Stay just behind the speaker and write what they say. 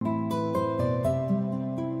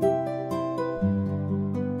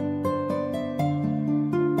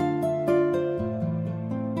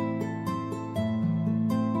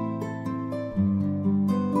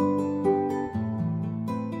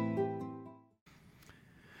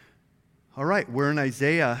All right, we're in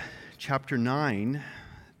Isaiah chapter 9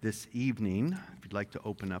 this evening, if you'd like to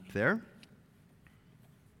open up there.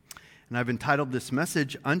 And I've entitled this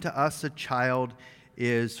message, Unto Us a Child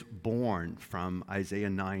is Born, from Isaiah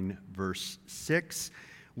 9, verse 6.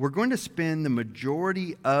 We're going to spend the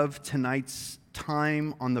majority of tonight's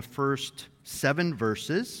time on the first 7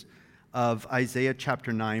 verses of Isaiah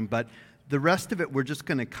chapter 9, but the rest of it we're just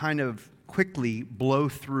going to kind of quickly blow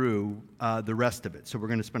through the rest of it. So we're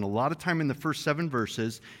going to spend a lot of time in the first 7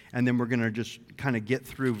 verses, and then we're going to just kind of get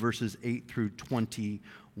through verses 8 through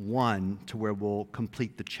 21 to where we'll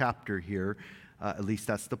complete the chapter here. At least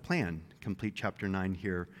that's the plan, complete chapter 9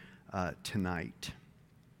 here tonight.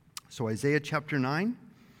 So Isaiah chapter 9,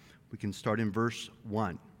 we can start in verse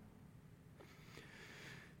 1.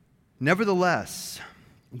 Nevertheless,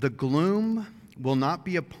 the gloom will not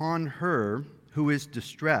be upon her who is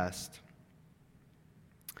distressed.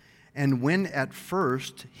 And when at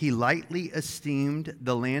first he lightly esteemed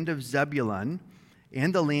the land of Zebulun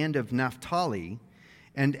and the land of Naphtali,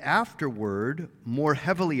 and afterward more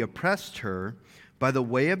heavily oppressed her by the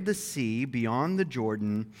way of the sea beyond the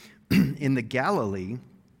Jordan in the Galilee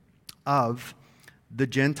of the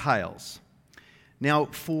Gentiles. Now,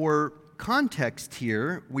 for context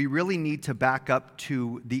here, we really need to back up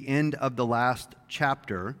to the end of the last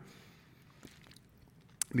chapter,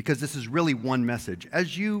 because this is really one message.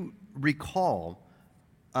 As you recall,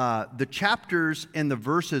 the chapters and the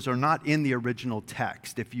verses are not in the original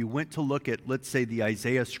text. If you went to look at, let's say, the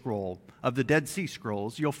Isaiah scroll of the Dead Sea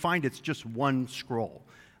Scrolls, you'll find it's just one scroll,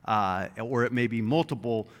 or it may be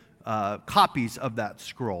multiple copies of that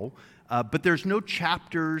scroll. But there's no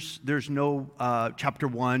chapters, there's no chapter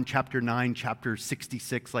 1, chapter 9, chapter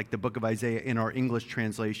 66, like the book of Isaiah in our English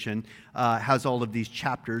translation has all of these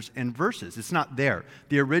chapters and verses. It's not there.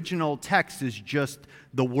 The original text is just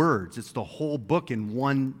the words. It's the whole book in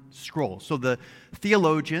one scroll. So the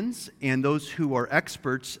theologians and those who are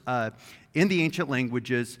experts in the ancient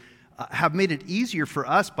languages have made it easier for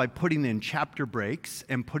us by putting in chapter breaks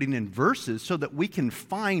and putting in verses so that we can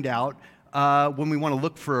find out when we want to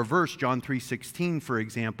look for a verse, John 3:16, for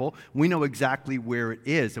example, we know exactly where it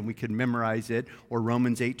is, and we can memorize it, or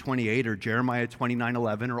Romans 8:28, or Jeremiah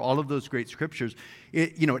 29:11, or all of those great scriptures.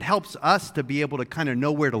 It helps us to be able to kind of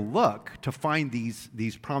know where to look to find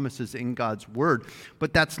these promises in God's Word,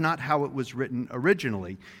 but that's not how it was written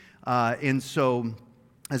originally. And so,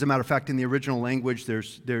 as a matter of fact, in the original language,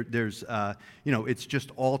 there's it's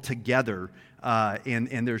just all together,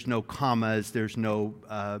 and there's no commas, there's no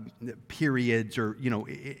periods, or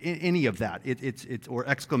any of that. It's or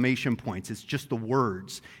exclamation points. It's just the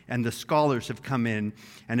words, and the scholars have come in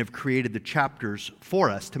and have created the chapters for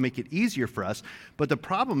us to make it easier for us. But the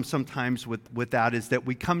problem sometimes with that is that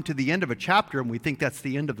we come to the end of a chapter and we think that's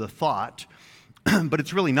the end of the thought. But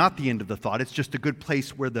it's really not the end of the thought. It's just a good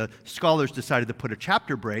place where the scholars decided to put a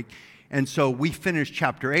chapter break. And so we finish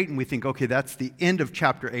chapter 8 and we think, okay, that's the end of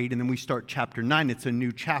chapter 8, and then we start chapter 9. It's a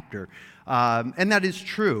new chapter. And that is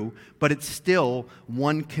true, but it's still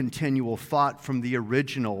one continual thought from the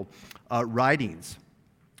original writings.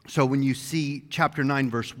 So when you see chapter 9,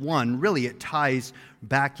 verse 1, really it ties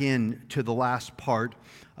back in to the last part,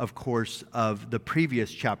 of course, of the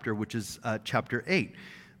previous chapter, which is chapter 8.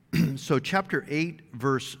 So chapter 8,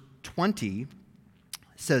 verse 20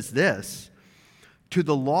 says this, To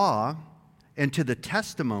the law and to the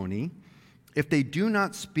testimony, if they do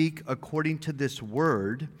not speak according to this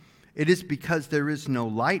word, it is because there is no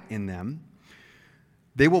light in them.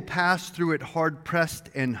 They will pass through it hard-pressed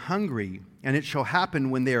and hungry, and it shall happen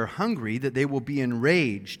when they are hungry that they will be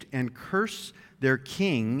enraged and curse their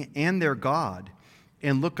king and their God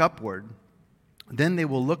and look upward. Then they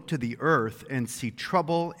will look to the earth and see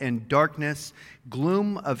trouble and darkness,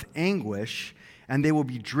 gloom of anguish, and they will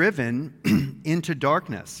be driven into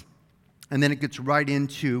darkness. And then it gets right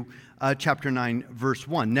into chapter 9, verse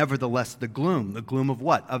 1. Nevertheless, the gloom of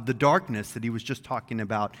what? Of the darkness that he was just talking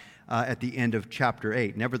about at the end of chapter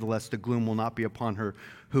 8. Nevertheless, the gloom will not be upon her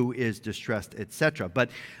who is distressed, etc.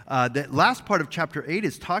 But the last part of chapter 8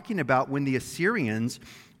 is talking about when the Assyrians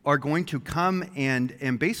are going to come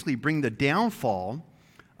and basically bring the downfall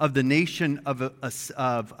of the nation of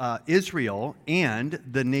Israel and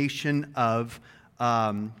the nation of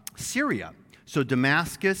Syria. So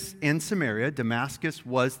Damascus and Samaria. Damascus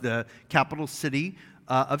was the capital city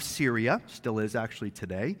of Syria, still is actually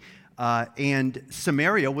today. And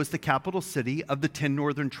Samaria was the capital city of the 10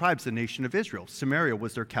 northern tribes, the nation of Israel. Samaria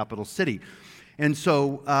was their capital city. And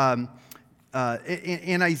so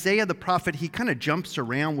in Isaiah the prophet, he kind of jumps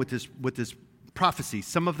around with this prophecies.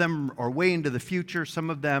 Some of them are way into the future. Some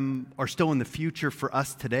of them are still in the future for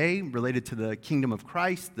us today, related to the kingdom of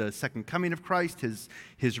Christ, the second coming of Christ,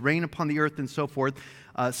 his reign upon the earth, and so forth.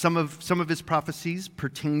 Some of his prophecies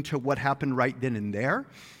pertain to what happened right then and there.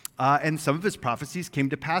 And some of his prophecies came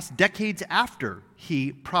to pass decades after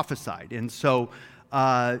he prophesied. And so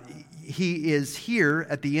he is here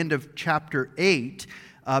at the end of chapter 8,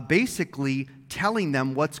 basically telling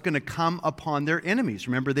them what's going to come upon their enemies.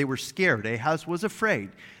 Remember, they were scared. Ahaz was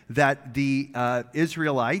afraid that the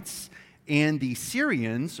Israelites and the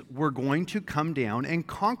Syrians were going to come down and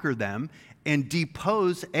conquer them and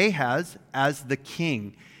depose Ahaz as the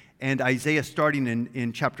king. And Isaiah, starting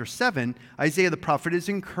in chapter 7, Isaiah the prophet is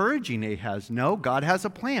encouraging Ahaz. No, God has a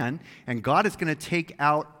plan, and God is going to take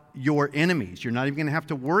out your enemies. You're not even going to have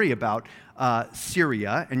to worry about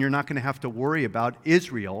Syria, and you're not going to have to worry about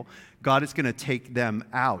Israel. God is going to take them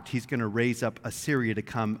out. He's going to raise up Assyria to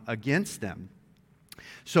come against them.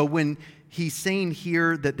 So when he's saying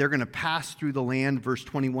here that they're going to pass through the land, verse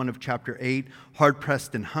 21 of chapter 8,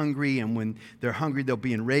 hard-pressed and hungry, and when they're hungry, they'll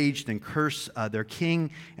be enraged and curse their king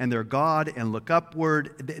and their God and look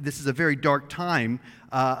upward. This is a very dark time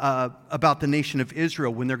about the nation of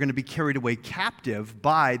Israel when they're going to be carried away captive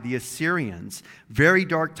by the Assyrians. Very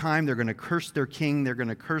dark time. They're going to curse their king. They're going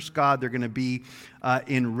to curse God. They're going to be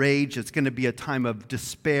enraged. It's going to be a time of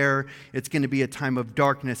despair. It's going to be a time of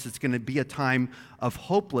darkness. It's going to be a time of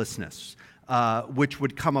hopelessness. Which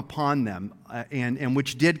would come upon them, and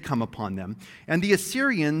which did come upon them. And the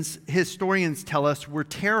Assyrians, historians tell us, were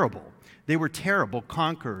terrible. They were terrible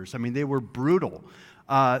conquerors. I mean, they were brutal.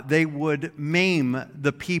 They would maim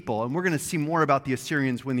the people. And we're going to see more about the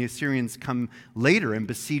Assyrians when the Assyrians come later and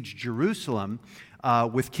besiege Jerusalem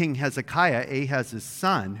with King Hezekiah, Ahaz's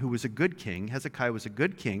son, who was a good king. Hezekiah was a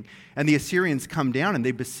good king. And the Assyrians come down and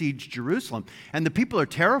they besiege Jerusalem. And the people are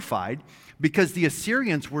terrified because the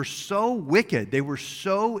Assyrians were so wicked. They were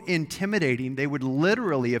so intimidating. They would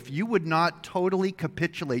literally, if you would not totally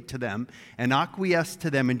capitulate to them and acquiesce to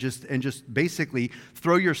them and just basically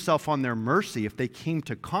throw yourself on their mercy if they came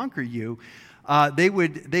to conquer you, they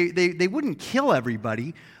wouldn't kill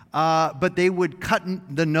everybody, but they would cut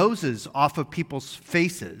the noses off of people's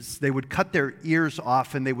faces. They would cut their ears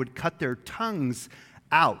off, and they would cut their tongues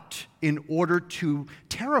out in order to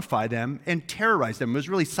terrify them and terrorize them. It was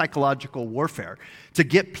really psychological warfare to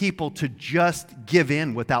get people to just give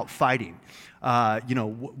in without fighting.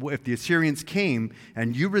 If the Assyrians came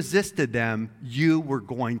and you resisted them, you were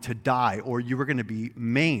going to die, or you were going to be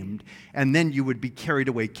maimed, and then you would be carried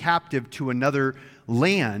away captive to another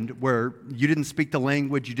land where you didn't speak the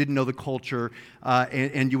language, you didn't know the culture,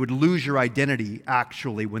 and you would lose your identity,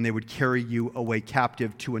 actually, when they would carry you away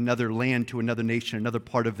captive to another land, to another nation, another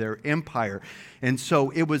part of their empire. And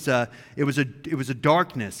so it was a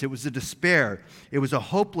darkness, it was a despair, it was a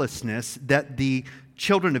hopelessness that the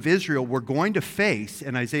children of Israel were going to face,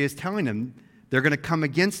 and Isaiah is telling them they're going to come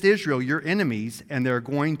against Israel, your enemies, and they're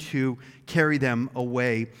going to carry them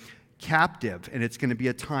away captive, and it's going to be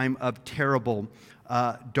a time of terrible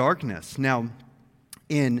darkness. Now,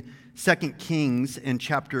 in 2 Kings in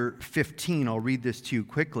chapter 15, I'll read this to you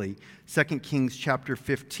quickly. 2 Kings chapter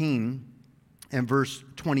 15 and verse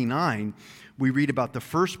 29, we read about the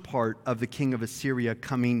first part of the king of Assyria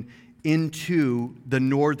coming into the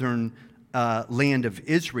northern land of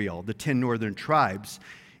Israel, the 10 northern tribes.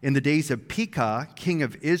 In the days of Pekah, king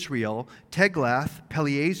of Israel,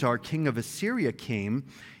 Teglath-Pileser, king of Assyria, came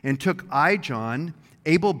and took Ijon,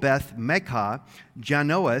 Abel-Beth-Mekah,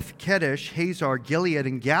 Janoath, Kedesh, Hazar, Gilead,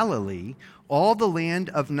 and Galilee, all the land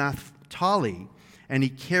of Naphtali, and he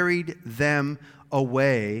carried them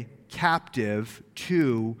away captive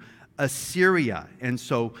to Assyria. And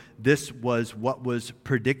so this was what was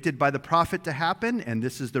predicted by the prophet to happen, and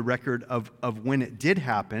this is the record of when it did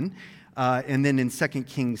happen. And then in 2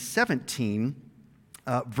 Kings 17,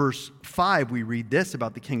 verse 5, we read this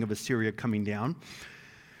about the king of Assyria coming down.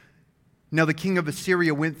 Now the king of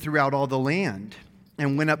Assyria went throughout all the land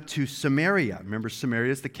and went up to Samaria. Remember, Samaria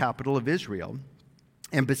is the capital of Israel,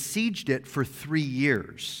 and besieged it for 3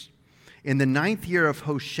 years. In the 9th year of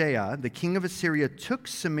Hoshea, the king of Assyria took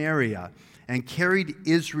Samaria and carried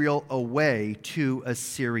Israel away to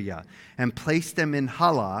Assyria and placed them in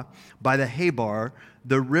Halah by the Habar,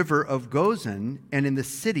 the river of Gozan, and in the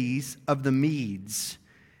cities of the Medes.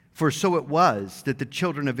 For so it was that the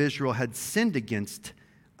children of Israel had sinned against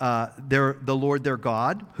the Lord their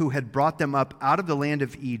God, who had brought them up out of the land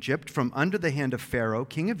of Egypt from under the hand of Pharaoh,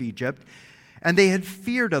 king of Egypt, and they had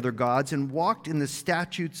feared other gods and walked in the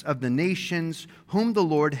statutes of the nations whom the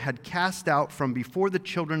Lord had cast out from before the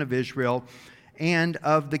children of Israel, and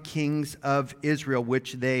of the kings of Israel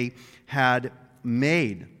which they had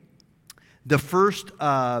made. The first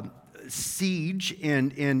siege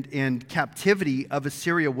and captivity of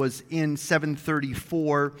Assyria was in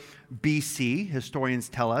 734 BC, historians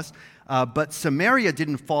tell us. But Samaria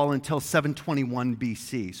didn't fall until 721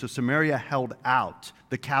 BC. So Samaria held out.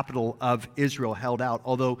 The capital of Israel held out,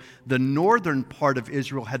 although the northern part of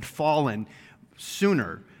Israel had fallen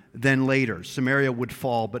sooner than later. Samaria would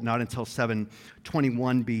fall, but not until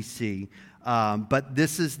 721 BC. But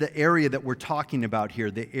this is the area that we're talking about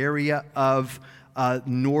here, the area of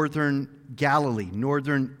northern Galilee,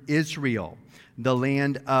 northern Israel, the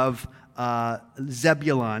land of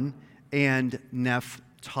Zebulun and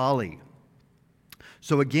Naphtali.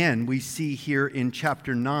 So again, we see here in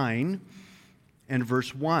chapter 9 and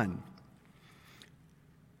verse 1,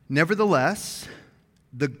 "Nevertheless,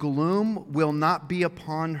 the gloom will not be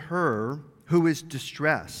upon her who is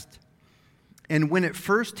distressed. And when at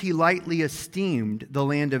first he lightly esteemed the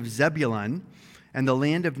land of Zebulun and the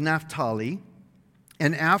land of Naphtali,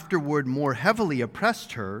 and afterward more heavily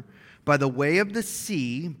oppressed her by the way of the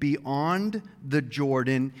sea beyond the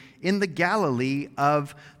Jordan in the Galilee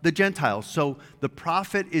of the Gentiles." So the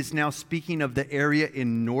prophet is now speaking of the area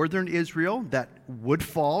in northern Israel that would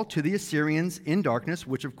fall to the Assyrians in darkness,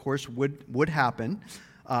 which of course would happen.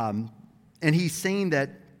 And he's saying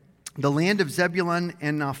that the land of Zebulun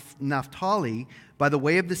and Naphtali by the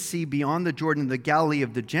way of the sea beyond the Jordan, the Galilee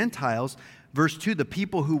of the Gentiles. Verse 2, "The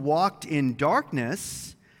people who walked in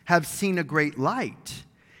darkness have seen a great light.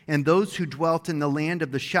 And those who dwelt in the land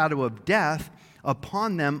of the shadow of death,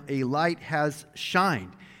 upon them a light has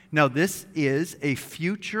shined." Now, this is a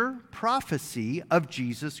future prophecy of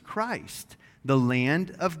Jesus Christ, the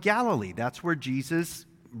land of Galilee. That's where Jesus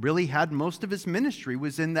really had most of his ministry,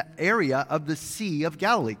 was in the area of the Sea of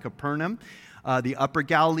Galilee, Capernaum, the upper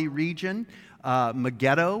Galilee region,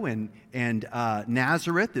 Megiddo and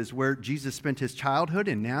Nazareth is where Jesus spent his childhood,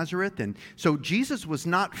 in Nazareth. And so Jesus was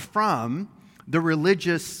not from the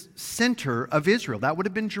religious center of Israel. That would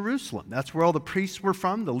have been Jerusalem. That's where all the priests were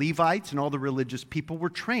from, the Levites and all the religious people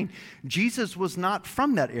were trained. Jesus was not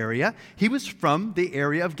from that area. He was from the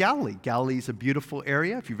area of Galilee. Galilee is a beautiful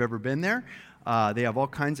area if you've ever been there. They have all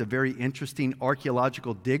kinds of very interesting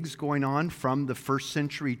archaeological digs going on from the first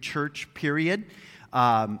century church period.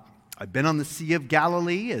 I've been on the Sea of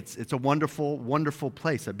Galilee. It's a wonderful, wonderful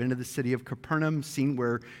place. I've been to the city of Capernaum, seen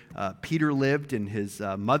where Peter lived and his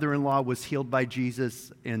mother-in-law was healed by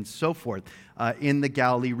Jesus and so forth in the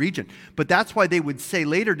Galilee region. But that's why they would say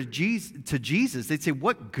later to Jesus, they'd say,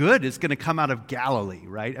 what good is going to come out of Galilee,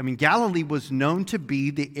 right? I mean, Galilee was known to be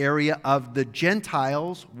the area of the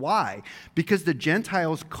Gentiles. Why? Because the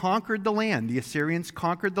Gentiles conquered the land. The Assyrians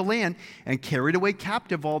conquered the land and carried away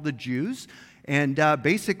captive all the Jews. And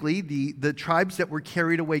basically, the tribes that were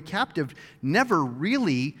carried away captive never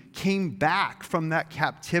really came back from that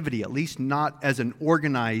captivity, at least not as an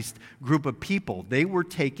organized group of people. They were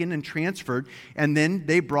taken and transferred, and then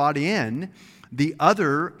they brought in the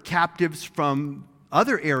other captives from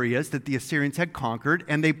other areas that the Assyrians had conquered,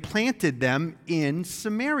 and they planted them in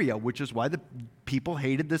Samaria, which is why the people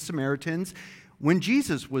hated the Samaritans when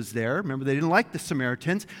Jesus was there. Remember, they didn't like the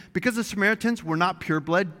Samaritans because the Samaritans were not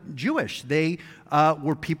pure-blood Jewish. They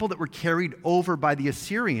were people that were carried over by the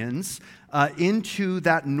Assyrians into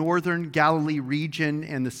that northern Galilee region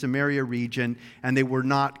and the Samaria region, and they were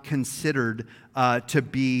not considered to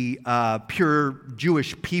be pure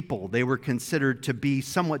Jewish people. They were considered to be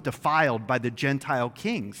somewhat defiled by the Gentile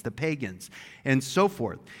kings, the pagans, and so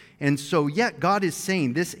forth. And so yet God is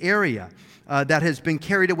saying this area that has been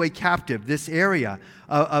carried away captive, this area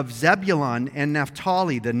of Zebulun and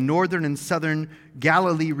Naphtali, the northern and southern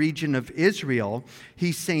Galilee region of Israel,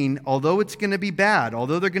 he's saying, although it's going to be bad,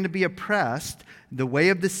 although they're going to be oppressed, the way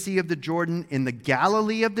of the Sea of the Jordan in the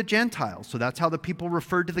Galilee of the Gentiles, so that's how the people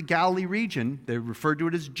referred to the Galilee region, they referred to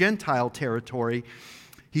it as Gentile territory.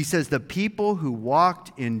 He says, the people who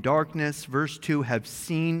walked in darkness, verse 2, have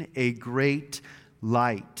seen a great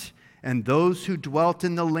light. And those who dwelt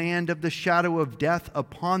in the land of the shadow of death,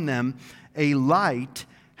 upon them a light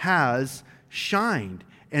has shined.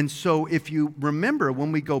 And so if you remember,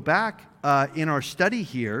 when we go back in our study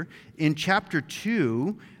here, in chapter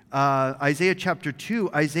 2, Isaiah chapter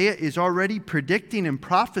 2, Isaiah is already predicting and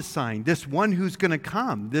prophesying this one who's going to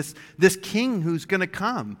come, this king who's going to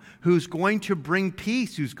come, who's going to bring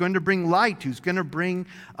peace, who's going to bring light, who's going to bring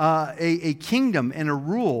a kingdom and a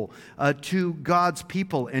rule to God's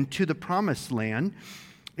people and to the promised land.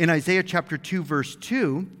 In Isaiah chapter 2, verse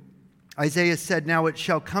 2, Isaiah said, "Now it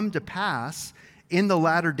shall come to pass in the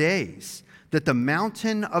latter days that the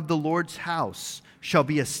mountain of the Lord's house shall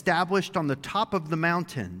be established on the top of the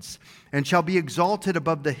mountains, and shall be exalted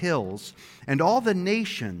above the hills, and all the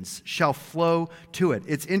nations shall flow to it.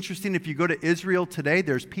 It's interesting, if you go to Israel today,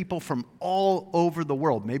 there's people from all over the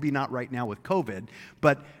world, maybe not right now with COVID,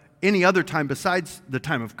 but any other time besides the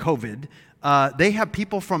time of COVID, they have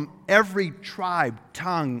people from every tribe,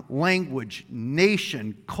 tongue, language,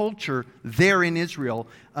 nation, culture there in Israel,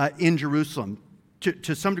 in Jerusalem.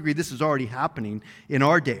 To some degree, this is already happening in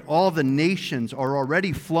our day. All the nations are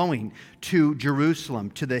already flowing to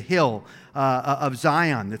Jerusalem, to the hill of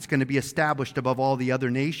Zion that's going to be established above all the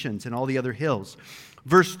other nations and all the other hills.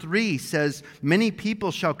 Verse 3 says, many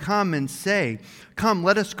people shall come and say, come,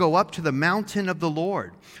 let us go up to the mountain of the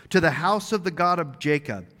Lord, to the house of the God of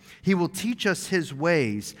Jacob. He will teach us his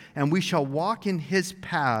ways, and we shall walk in his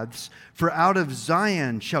paths. For out of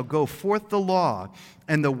Zion shall go forth the law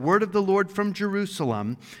and the word of the Lord from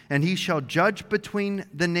Jerusalem, and he shall judge between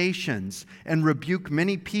the nations and rebuke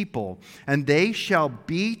many people. And they shall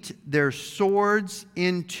beat their swords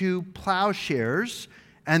into plowshares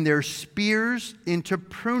and their spears into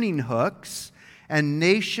pruning hooks. And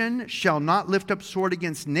nation shall not lift up sword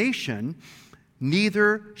against nation,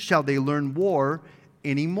 neither shall they learn war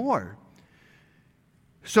anymore.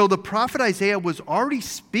 So the prophet Isaiah was already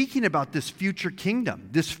speaking about this future kingdom,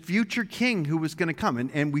 this future king who was going to come.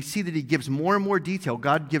 And we see that he gives more and more detail.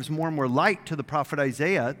 God gives more and more light to the prophet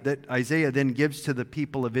Isaiah that Isaiah then gives to the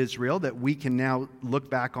people of Israel that we can now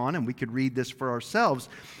look back on, and we could read this for ourselves,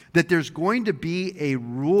 that there's going to be a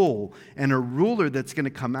rule and a ruler that's going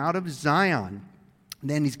to come out of Zion.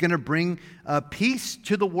 Then he's going to bring peace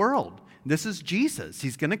to the world. This is Jesus.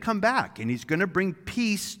 He's going to come back, and he's going to bring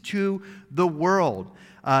peace to the world.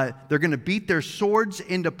 They're going to beat their swords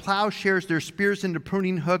into plowshares, their spears into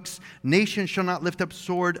pruning hooks. Nation shall not lift up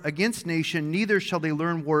sword against nation, neither shall they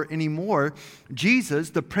learn war anymore.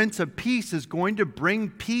 Jesus, the Prince of Peace, is going to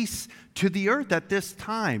bring peace to the earth at this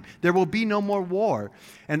time. There will be no more war.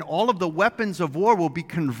 And all of the weapons of war will be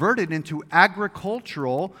converted into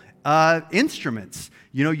agricultural instruments.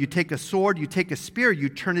 You know, you take a sword, you take a spear, you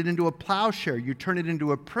turn it into a plowshare, you turn it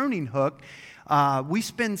into a pruning hook. We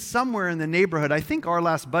spend somewhere in the neighborhood, I think our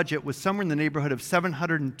last budget was somewhere in the neighborhood of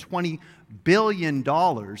 $720 billion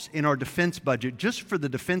in our defense budget, just for the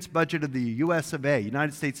defense budget of the US of A,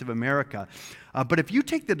 United States of America. But if you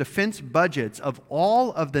take the defense budgets of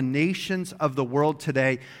all of the nations of the world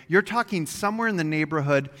today, you're talking somewhere in the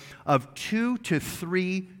neighborhood of $2 to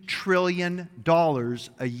 $3 trillion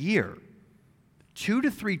a year. $2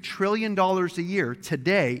 to $3 trillion a year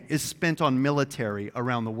today is spent on military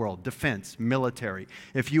around the world, defense, military.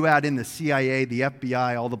 If you add in the CIA, the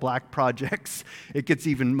FBI, all the black projects, it gets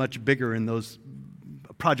even much bigger in those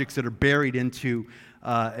projects that are buried into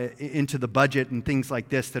the budget and things like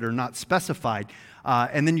this that are not specified.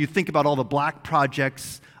 And then you think about all the black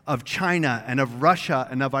projects of China and of Russia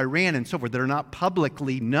and of Iran and so forth that are not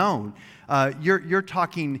publicly known. You're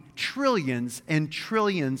talking trillions and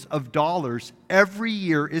trillions of dollars every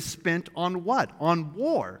year is spent on what? On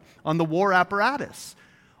war, on the war apparatus,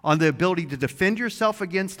 on the ability to defend yourself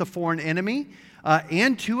against a foreign enemy,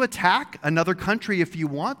 and to attack another country if you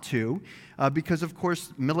want to, because of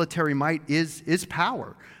course military might is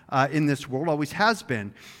power in this world, always has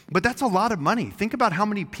been. But that's a lot of money. Think about how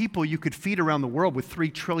many people you could feed around the world with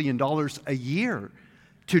 $3 trillion a year.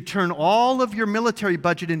 To turn all of your military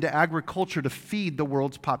budget into agriculture to feed the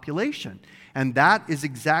world's population. And that is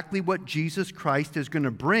exactly what Jesus Christ is going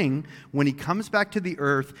to bring when he comes back to the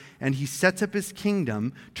earth and he sets up his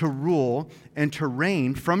kingdom to rule and to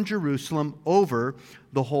reign from Jerusalem over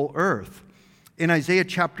the whole earth. In Isaiah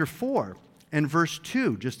chapter 4 and verse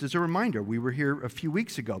 2, just as a reminder, we were here a few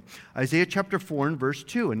weeks ago. Isaiah chapter 4 and verse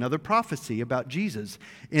 2, another prophecy about Jesus.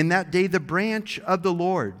 In that day the branch of the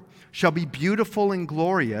Lord shall be beautiful and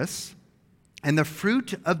glorious, and the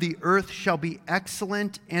fruit of the earth shall be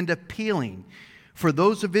excellent and appealing for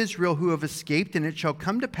those of Israel who have escaped. And it shall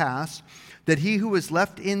come to pass that he who is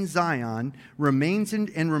left in Zion remains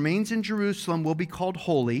in Jerusalem will be called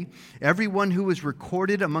holy, everyone who is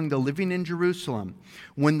recorded among the living in Jerusalem,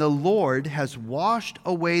 when the Lord has washed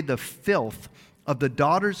away the filth of the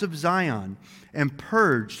daughters of Zion, and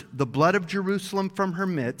purged the blood of Jerusalem from her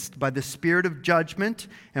midst by the spirit of judgment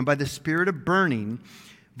and by the spirit of burning.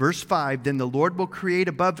 Verse 5, then the Lord will create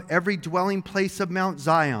above every dwelling place of Mount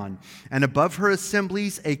Zion, and above her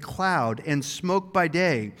assemblies a cloud and smoke by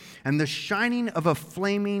day, and the shining of a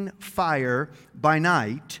flaming fire by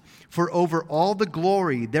night. For over all the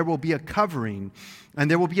glory there will be a covering, and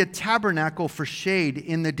there will be a tabernacle for shade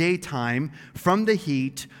in the daytime from the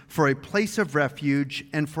heat, for a place of refuge,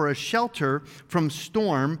 and for a shelter from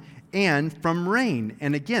storm and from rain.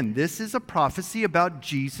 And again, this is a prophecy about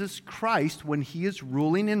Jesus Christ when he is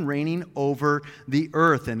ruling and reigning over the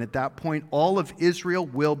earth. And at that point, all of Israel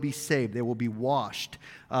will be saved. They will be washed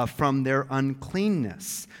from their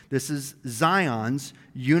uncleanness. This is Zion's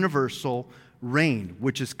universal reign,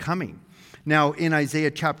 which is coming. Now, in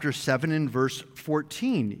Isaiah chapter 7 and verse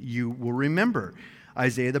 14, you will remember,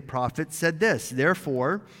 Isaiah the prophet said this,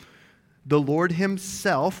 "Therefore, the Lord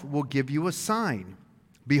himself will give you a sign.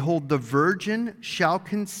 Behold, the virgin shall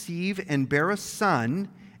conceive and bear a son,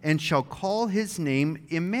 and shall call his name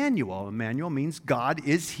Emmanuel." Emmanuel means God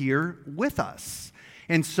is here with us.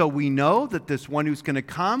 And so we know that this one who's going to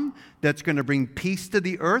come, that's going to bring peace to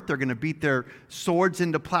the earth, they're going to beat their swords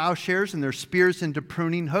into plowshares and their spears into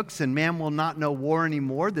pruning hooks, and man will not know war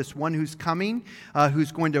anymore. This one who's coming,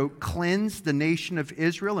 who's going to cleanse the nation of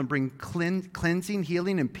Israel and bring cleansing,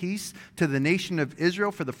 healing, and peace to the nation of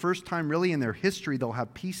Israel for the first time really in their history. They'll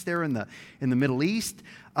have peace there in the Middle East.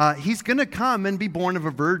 He's going to come and be born of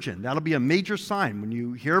a virgin. That'll be a major sign. When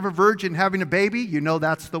you hear of a virgin having a baby, you know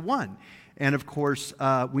that's the one. And of course,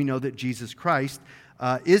 we know that Jesus Christ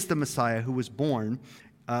is the Messiah who was born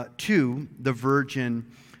to the Virgin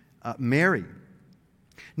Mary.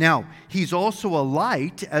 Now, he's also a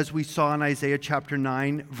light, as we saw in Isaiah chapter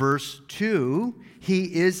 9, verse 2.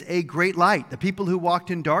 He is a great light. The people who walked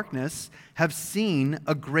in darkness have seen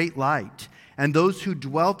a great light. And those who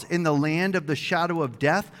dwelt in the land of the shadow of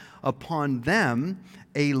death, upon them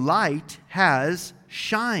a light has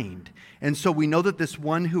shined. And so we know that this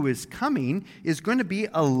one who is coming is going to be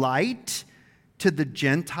a light to the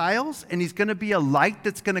Gentiles, and he's going to be a light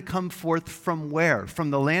that's going to come forth from where?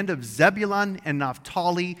 From the land of Zebulun and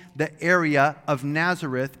Naphtali, the area of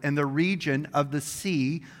Nazareth, and the region of the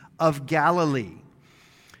Sea of Galilee.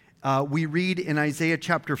 We read in Isaiah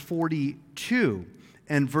chapter 42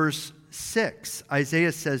 and verse 6,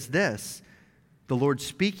 Isaiah says this, the Lord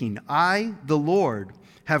speaking, "I, the Lord,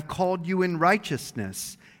 have called you in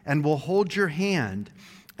righteousness, and will hold your hand,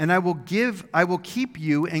 and I will keep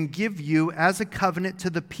you and give you as a covenant to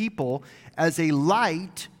the people, as a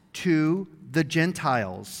light to the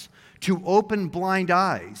Gentiles, to open blind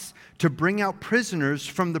eyes, to bring out prisoners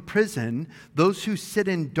from the prison, those who sit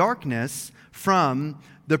in darkness from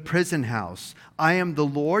the prison house. I am the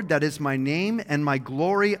Lord, that is my name, and my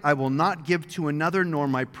glory I will not give to another, nor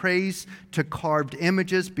my praise to carved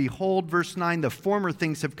images. Behold," verse 9, "the former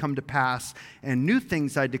things have come to pass, and new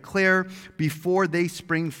things I declare. Before they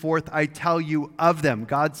spring forth, I tell you of them."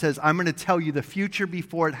 God says, I'm going to tell you the future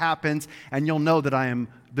before it happens, and you'll know that I am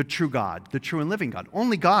the true God, the true and living God.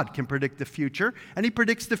 Only God can predict the future, and he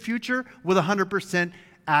predicts the future with 100%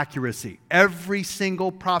 accuracy. Every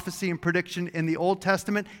single prophecy and prediction in the Old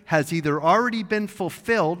Testament has either already been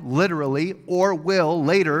fulfilled, literally, or will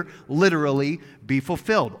later, literally, be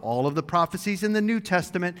fulfilled. All of the prophecies in the New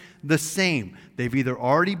Testament, the same. They've either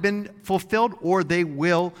already been fulfilled or they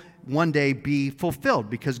will one day be fulfilled,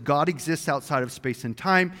 because God exists outside of space and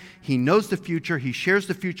time. He knows the future. He shares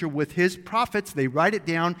the future with his prophets. They write it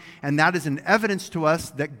down, and that is an evidence to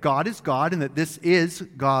us that God is God and that this is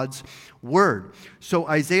God's word. So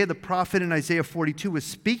Isaiah the prophet in Isaiah 42 is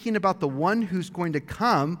speaking about the one who's going to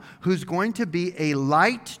come, who's going to be a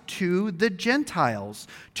light to the Gentiles,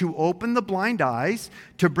 to open the blind eyes,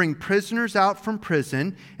 to bring prisoners out from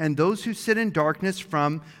prison, and those who sit in darkness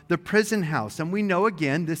from the prison house. And we know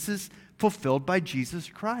again, this is fulfilled by Jesus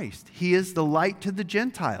Christ. He is the light to the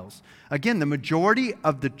Gentiles. Again, the majority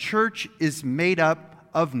of the church is made up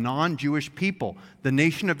of non-Jewish people. The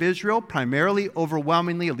nation of Israel, primarily,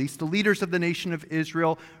 overwhelmingly, at least the leaders of the nation of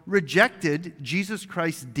Israel, rejected Jesus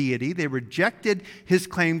Christ's deity. They rejected his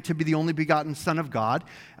claim to be the only begotten Son of God,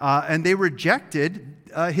 and they rejected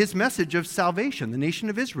his message of salvation, the nation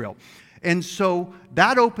of Israel. And so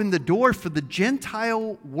that opened the door for the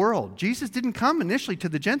Gentile world. Jesus didn't come initially to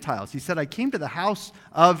the Gentiles. He said, I came to the house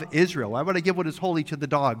of Israel. Why would I give what is holy to the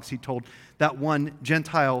dogs? He told that one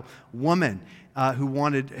Gentile woman who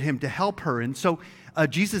wanted him to help her. And so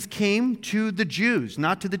Jesus came to the Jews,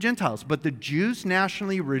 not to the Gentiles. But the Jews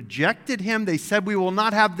nationally rejected him. They said, we will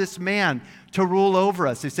not have this man to rule over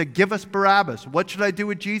us. They said, give us Barabbas. What should I do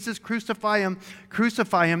with Jesus? Crucify him.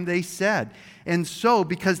 Crucify him, they said. And so,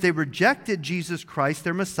 because they rejected Jesus Christ,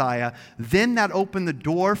 their Messiah, then that opened the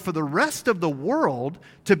door for the rest of the world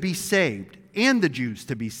to be saved, and the Jews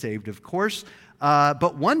to be saved, of course.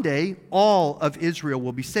 But one day, all of Israel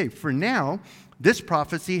will be saved. For now, this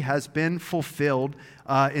prophecy has been fulfilled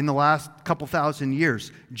in the last couple thousand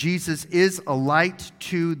years. Jesus is a light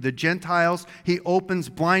to the Gentiles. He opens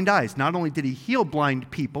blind eyes. Not only did he heal blind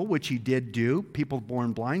people, which he did do, people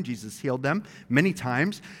born blind, Jesus healed them many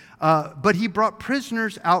times, but he brought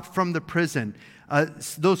prisoners out from the prison.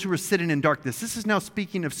 Those who were sitting in darkness. This is now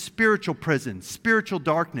speaking of spiritual prison, spiritual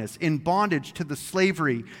darkness, in bondage to the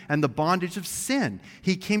slavery and the bondage of sin.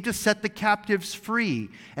 He came to set the captives free,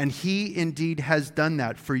 and he indeed has done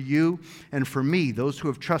that for you and for me, those who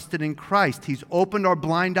have trusted in Christ. He's opened our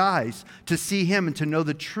blind eyes to see him and to know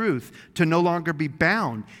the truth, to no longer be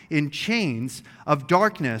bound in chains of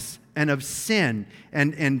darkness and of sin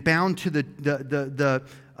and bound to the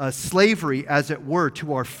slavery, as it were,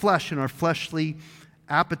 to our flesh and our fleshly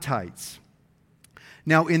appetites.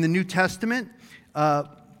 Now, in the New Testament,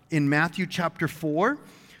 in Matthew chapter 4,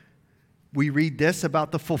 we read this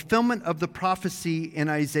about the fulfillment of the prophecy in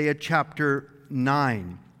Isaiah chapter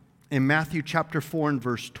 9. In Matthew chapter 4 and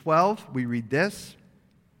verse 12, we read this.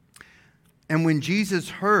 And when Jesus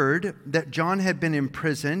heard that John had been in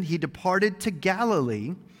prison, he departed to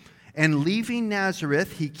Galilee, and leaving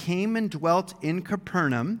Nazareth, he came and dwelt in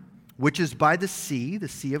Capernaum, which is by the Sea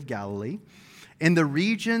of Galilee, in the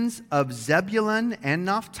regions of Zebulun and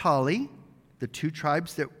Naphtali, the two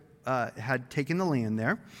tribes that had taken the land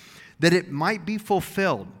there, that it might be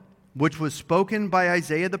fulfilled, which was spoken by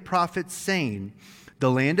Isaiah the prophet, saying, the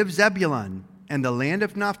land of Zebulun and the land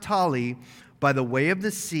of Naphtali, by the way of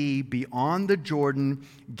the sea, beyond the Jordan,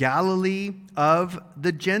 Galilee of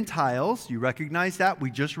the Gentiles. You recognize that?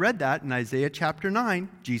 We just read that in Isaiah chapter 9.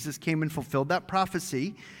 Jesus came and fulfilled that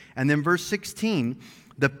prophecy. And then verse 16,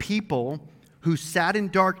 the people who sat in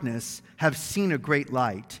darkness have seen a great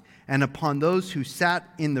light. And upon those who sat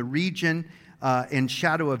in the region and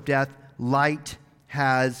shadow of death, light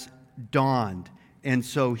has dawned. And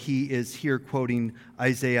so he is here quoting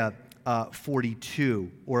Isaiah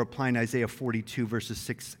 42, or applying Isaiah 42 verses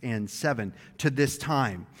 6 and 7 to this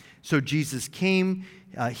time. So Jesus came,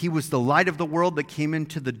 he was the light of the world that came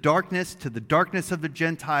into the darkness, to the darkness of the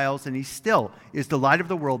Gentiles, and he still is the light of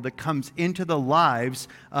the world that comes into the lives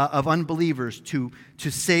of unbelievers to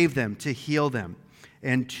save them, to heal them,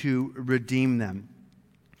 and to redeem them.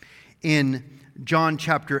 In John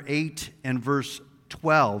chapter 8 and verse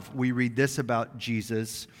 12, we read this about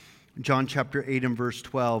Jesus. John chapter 8 and verse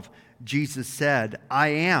 12, Jesus said, I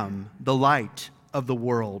am the light of the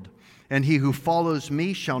world, and he who follows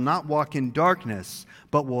me shall not walk in darkness,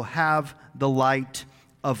 but will have the light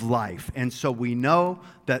of life. And so we know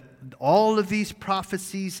that all of these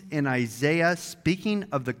prophecies in Isaiah, speaking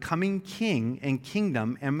of the coming king and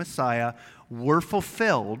kingdom and Messiah, were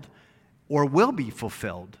fulfilled or will be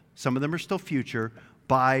fulfilled. Some of them are still future,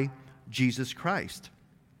 by Jesus Christ.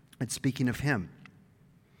 It's speaking of him.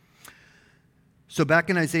 So back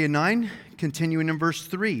in Isaiah 9, continuing in verse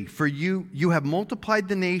 3, for you have multiplied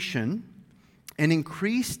the nation and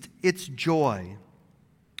increased its joy.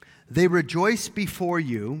 They rejoice before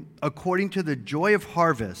you according to the joy of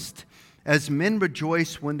harvest, as men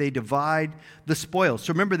rejoice when they divide the spoils.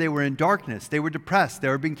 So remember, they were in darkness. They were depressed. They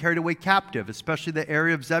were being carried away captive, especially the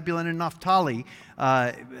area of Zebulun and Naphtali,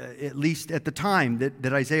 at least at the time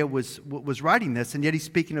that Isaiah was writing this. And yet he's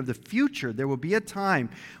speaking of the future. There will be a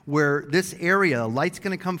time where this area, light's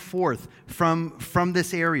going to come forth from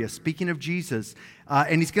this area, speaking of Jesus,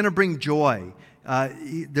 and he's going to bring joy.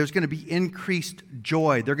 There's going to be increased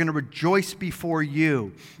joy. They're going to rejoice before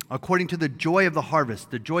you according to the joy of the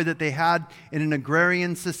harvest, the joy that they had in an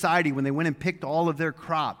agrarian society when they went and picked all of their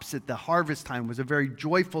crops at the harvest time. Was a very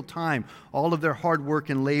joyful time, all of their hard work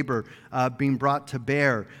and labor being brought to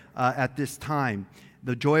bear at this time.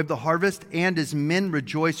 The joy of the harvest, and as men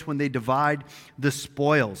rejoice when they divide the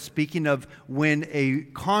spoils. Speaking of when a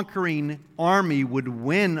conquering army would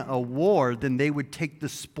win a war, then they would take the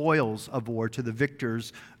spoils of war. To the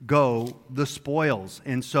victors go the spoils.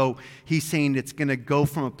 And so he's saying it's going to go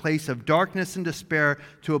from a place of darkness and despair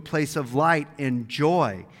to a place of light and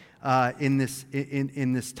joy in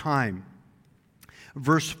this time.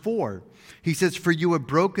 Verse 4, he says, for you have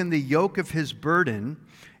broken the yoke of his burden,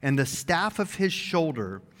 and the staff of his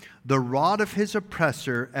shoulder, the rod of his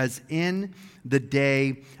oppressor, as in the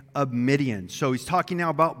day of Midian. So he's talking now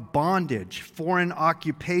about bondage, foreign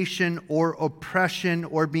occupation, or oppression,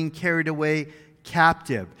 or being carried away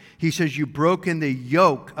captive. He says, you've broken the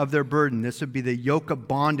yoke of their burden. This would be the yoke of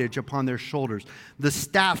bondage upon their shoulders. The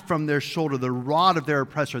staff from their shoulder, the rod of their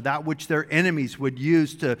oppressor, that which their enemies would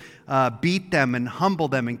use to beat them and humble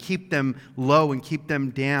them and keep them low and keep them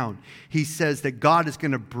down. He says that God is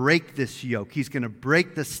going to break this yoke. He's going to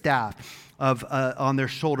break the staff on their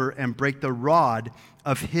shoulder and break the rod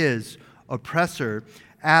of his oppressor,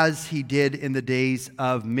 as he did in the days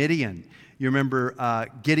of Midian. You remember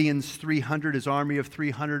Gideon's 300, his army of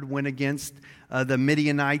 300 went against the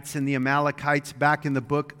Midianites and the Amalekites back in the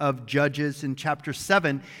book of Judges in chapter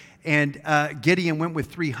 7. And Gideon went with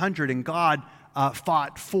 300, and God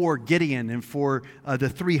fought for Gideon and for the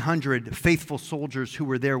 300 faithful soldiers who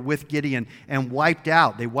were there with Gideon and wiped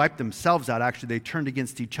out. They wiped themselves out, actually. They turned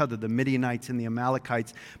against each other, the Midianites and the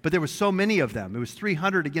Amalekites. But there were so many of them. It was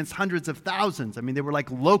 300 against hundreds of thousands. I mean, they were like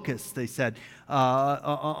locusts, they said,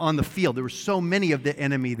 on the field. There were so many of the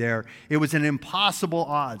enemy there. It was an impossible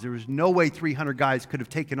odds. There was no way 300 guys could have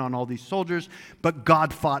taken on all these soldiers, but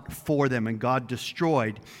God fought for them, and God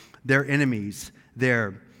destroyed their enemies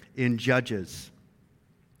there in Judges.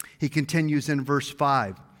 He continues in verse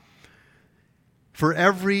 5. For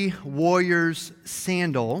every warrior's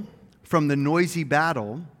sandal from the noisy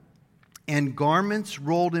battle and garments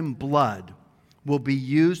rolled in blood will be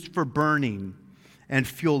used for burning and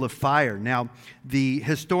fuel of fire. Now, the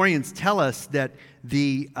historians tell us that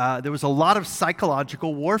there was a lot of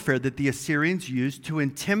psychological warfare that the Assyrians used to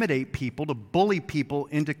intimidate people, to bully people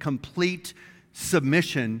into complete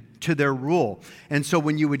submission to their rule. And so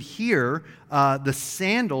when you would hear the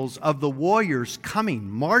sandals of the warriors coming,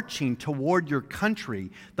 marching toward your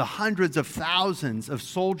country, the hundreds of thousands of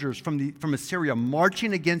soldiers from Assyria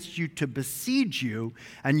marching against you to besiege you,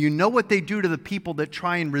 and you know what they do to the people that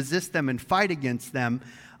try and resist them and fight against them,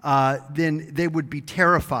 then they would be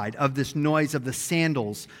terrified of this noise of the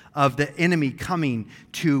sandals of the enemy coming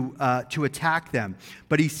to attack them.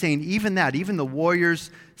 But he's saying even the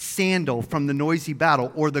warrior's sandal from the noisy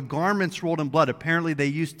battle, or the garments rolled in blood. Apparently they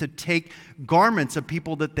used to take garments of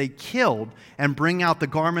people that they killed and bring out the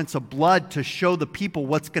garments of blood to show the people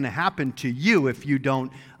what's going to happen to you if you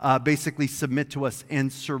don't basically submit to us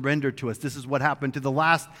and surrender to us. This is what happened to the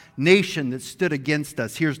last nation that stood against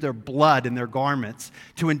us. Here's their blood and their garments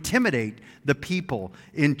to intimidate the people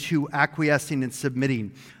into acquiescing and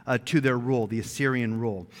submitting to their rule, the Assyrian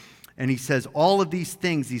rule. And he says all of these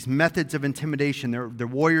things, these methods of intimidation, their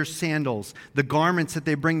warrior sandals, the garments that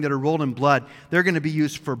they bring that are rolled in blood, they're going to be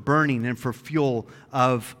used for burning and for fuel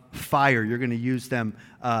of fire. You're going to use them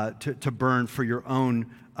to burn for your own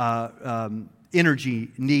energy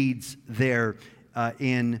needs there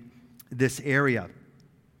in this area.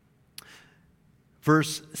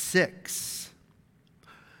 Verse 6,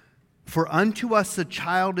 for unto us a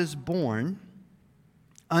child is born,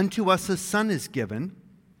 unto us a son is given,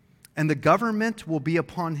 and the government will be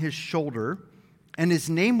upon his shoulder, and his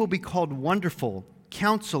name will be called Wonderful,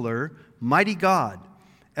 Counselor, Mighty God,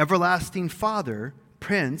 Everlasting Father,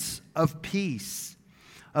 Prince of Peace.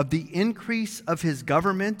 Of the increase of his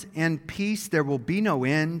government and peace there will be no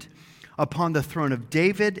end, upon the throne of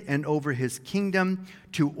David and over his kingdom,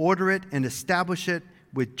 to order it and establish it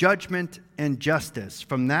with judgment and justice.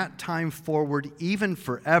 From that time forward, even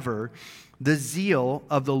forever, the zeal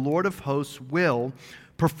of the Lord of hosts will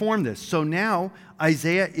perform this. So now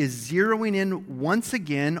Isaiah is zeroing in once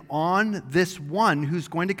again on this one who's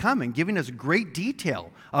going to come and giving us great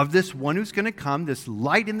detail of this one who's going to come, this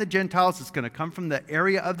light in the Gentiles that's going to come from the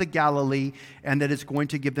area of the Galilee, and that is going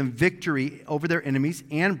to give them victory over their enemies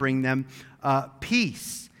and bring them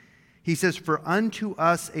peace. He says, for unto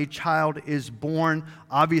us a child is born.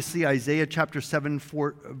 Obviously, Isaiah chapter 7,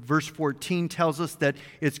 verse 14 tells us that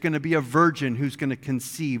it's going to be a virgin who's going to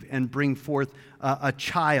conceive and bring forth a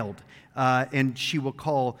child. And she will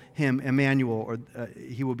call him Emmanuel, or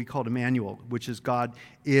he will be called Emmanuel, which is God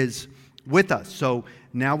is with us. So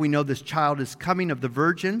now we know this child is coming of the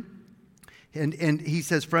virgin. And he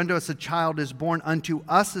says, for unto us a child is born, unto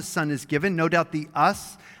us a son is given. No doubt the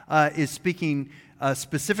us is speaking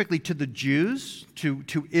specifically to the Jews,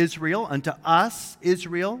 to Israel. Unto us,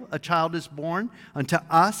 Israel, a child is born. Unto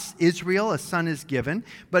us, Israel, a son is given.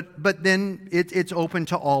 But then it's open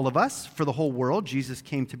to all of us, for the whole world. Jesus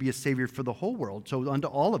came to be a Savior for the whole world. So unto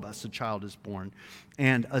all of us a child is born,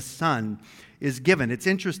 and a son is given. It's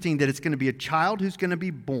interesting that it's going to be a child who's going to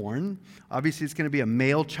be born. Obviously, it's going to be a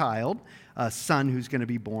male child, a son who's going to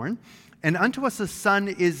be born. And unto us a son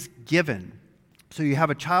is given. So you have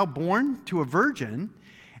a child born to a virgin,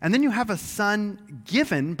 and then you have a son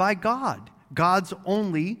given by God, God's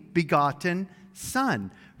only begotten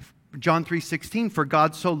Son. John 3:16, for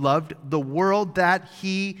God so loved the world that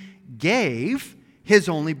he gave his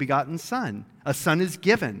only begotten Son. A son is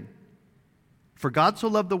given. For God so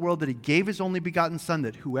loved the world that he gave his only begotten Son,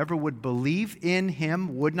 that whoever would believe in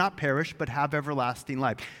him would not perish but have everlasting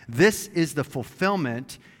life. This is the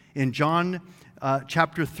fulfillment in John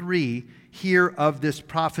chapter 3 here of this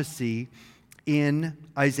prophecy in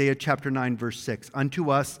Isaiah chapter 9 verse 6. Unto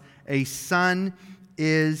us a son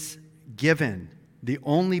is given. The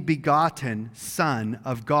only begotten Son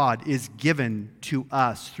of God is given to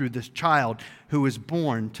us through this child who is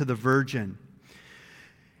born to the Virgin.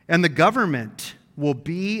 And the government will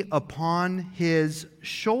be upon his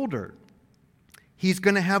shoulder. He's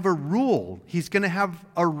going to have a rule. He's going to have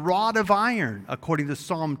a rod of iron, according to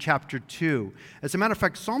Psalm chapter 2. As a matter of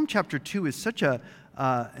fact, Psalm chapter 2 is such an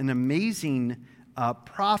amazing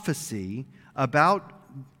prophecy about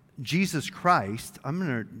Jesus Christ. I'm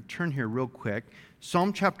going to turn here real quick.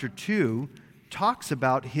 Psalm chapter 2 talks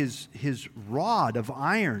about his rod of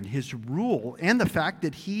iron, his rule, and the fact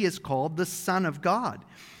that he is called the Son of God.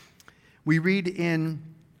 We read in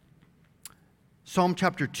Psalm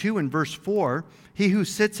chapter 2 and verse 4, "He who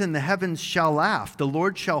sits in the heavens shall laugh. The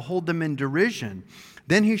Lord shall hold them in derision.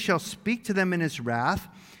 Then he shall speak to them in his wrath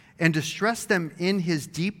and distress them in his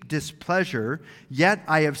deep displeasure. Yet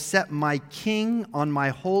I have set my king on my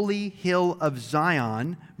holy hill of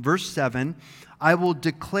Zion." Verse 7, "I will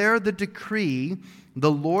declare the decree.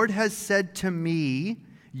 The Lord has said to me,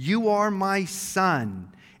 you are my son,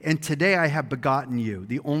 and today I have begotten you."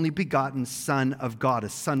 The only begotten Son of God. A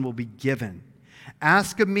son will be given.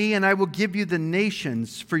 "Ask of me, and I will give you the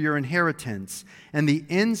nations for your inheritance, and the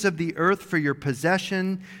ends of the earth for your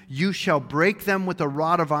possession. You shall break them with a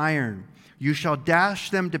rod of iron. You shall dash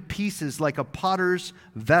them to pieces like a potter's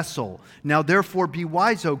vessel. Now therefore be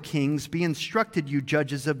wise, O kings, be instructed, you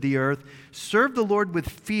judges of the earth. Serve the Lord with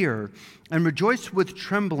fear, and rejoice with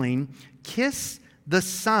trembling. Kiss the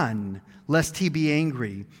Son, lest he be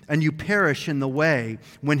angry, and you perish in the way,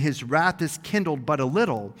 when his wrath is kindled but a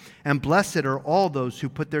little. And blessed are all those who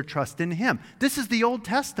put their trust in him." This is the Old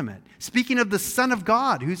Testament, speaking of the Son of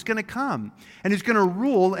God who's going to come, and who's going to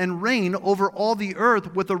rule and reign over all the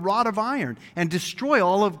earth with a rod of iron and destroy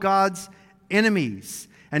all of God's enemies.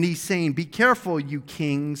 And he's saying, be careful, you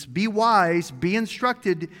kings, be wise, be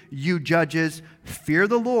instructed, you judges, fear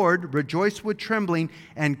the Lord, rejoice with trembling,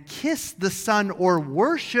 and kiss the Son, or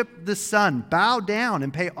worship the Son. Bow down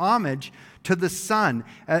and pay homage to the Son.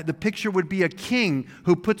 The picture would be a king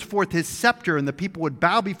who puts forth his scepter, and the people would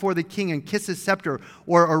bow before the king and kiss his scepter,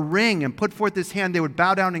 or a ring and put forth his hand. They would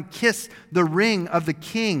bow down and kiss the ring of the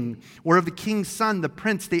king, or of the king's son, the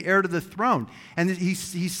prince, the heir to the throne. And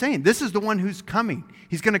he's saying, this is the one who's coming.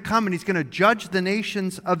 He's going to come and he's going to judge the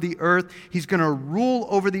nations of the earth. He's going to rule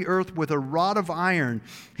over the earth with a rod of iron.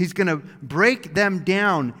 He's going to break them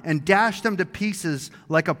down and dash them to pieces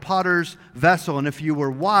like a potter's vessel. And if you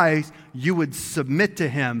were wise, you would submit to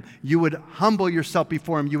him. You would humble yourself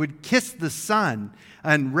before him. You would kiss the Son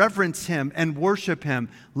and reverence him and worship him,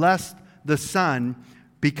 lest the Son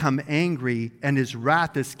become angry and his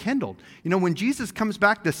wrath is kindled. You know, when Jesus comes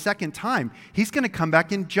back the second time, he's going to come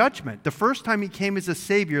back in judgment. The first time he came as a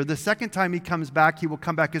savior. The second time he comes back, he will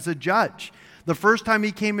come back as a judge. The first time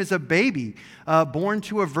he came as a baby, born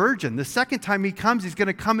to a virgin. The second time he comes, he's going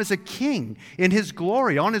to come as a king in his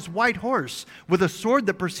glory, on his white horse, with a sword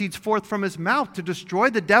that proceeds forth from his mouth to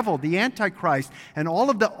destroy the devil, the Antichrist, and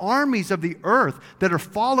all of the armies of the earth that are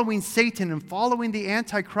following Satan and following the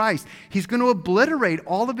Antichrist. He's going to obliterate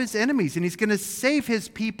all of his enemies, and he's going to save his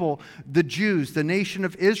people, the Jews, the nation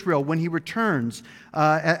of Israel, when he returns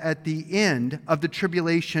at the end of the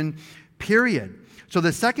tribulation period. So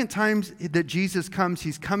the second time that Jesus comes,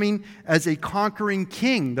 he's coming as a conquering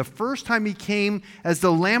king. The first time he came as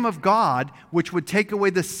the Lamb of God, which would take away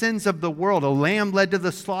the sins of the world. A lamb led to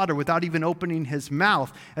the slaughter without even opening his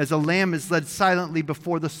mouth, as a lamb is led silently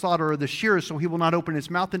before the slaughter of the shearer, so he will not open his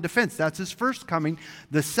mouth in defense. That's his first coming.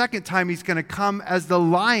 The second time he's going to come as the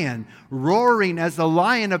lion, roaring as the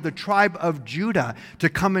lion of the tribe of Judah, to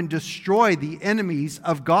come and destroy the enemies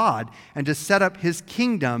of God and to set up his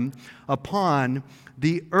kingdom upon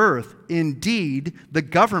the earth. Indeed, the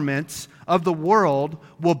governments of the world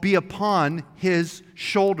will be upon his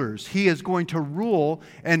shoulders. He is going to rule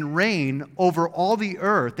and reign over all the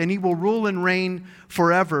earth, and he will rule and reign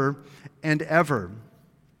forever and ever.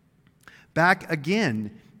 Back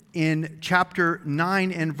again in chapter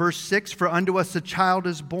 9 and verse 6, "For unto us a child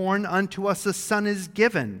is born, unto us a son is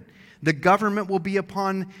given. The government will be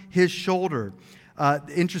upon his shoulder."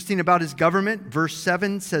 Interesting about his government, verse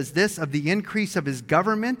 7 says this: "Of the increase of his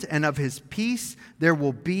government and of his peace there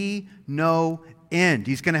will be no end."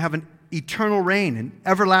 He's going to have an eternal reign, an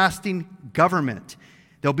everlasting government.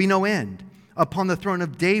 There'll be no end upon the throne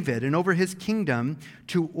of David and over his kingdom,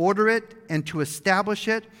 to order it and to establish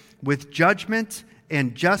it with judgment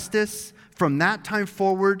and justice from that time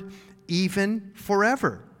forward, even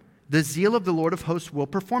forever. The zeal of the Lord of hosts will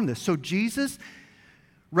perform this. So Jesus,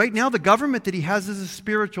 right now, the government that he has is a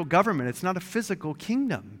spiritual government. It's not a physical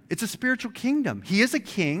kingdom. It's a spiritual kingdom. He is a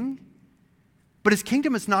king, But his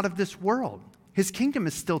kingdom is not of this world. His kingdom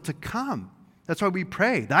is still to come. That's why we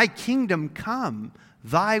pray, thy kingdom come,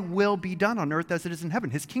 thy will be done on earth as it is in heaven.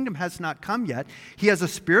 His kingdom has not come yet. He has a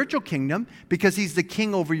spiritual kingdom because he's the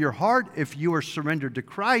king over your heart if you are surrendered to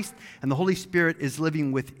Christ and the Holy Spirit is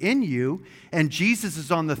living within you and Jesus is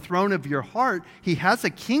on the throne of your heart. He has a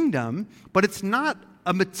kingdom, but it's not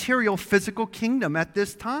a material, physical kingdom at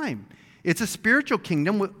this time. It's a spiritual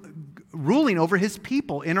kingdom ruling over his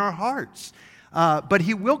people in our hearts. But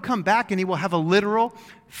he will come back and he will have a literal,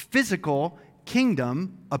 physical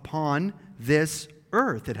kingdom upon this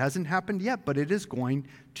earth. It hasn't happened yet, but it is going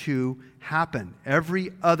to happen.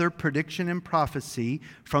 Every other prediction and prophecy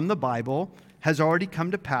from the Bible has already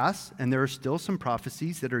come to pass, and there are still some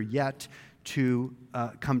prophecies that are yet to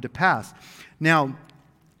come to pass. Now,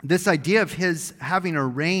 this idea of his having a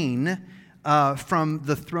reign from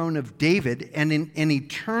the throne of David, and an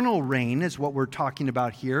eternal reign is what we're talking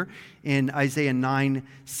about here in Isaiah 9,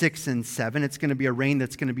 6, and 7. It's going to be a reign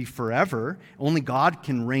that's going to be forever. Only God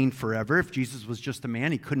can reign forever. If Jesus was just a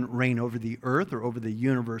man, he couldn't reign over the earth or over the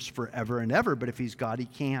universe forever and ever. But if he's God, he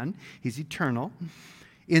can. He's eternal.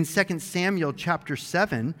 In 2 Samuel chapter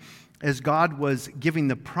 7, as God was giving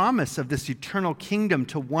the promise of this eternal kingdom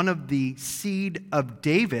to one of the seed of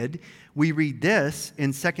David, we read this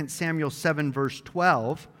in 2 Samuel 7, verse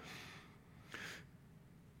 12.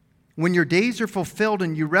 When your days are fulfilled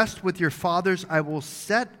and you rest with your fathers, I will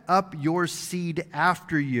set up your seed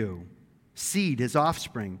after you, seed, his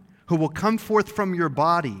offspring, who will come forth from your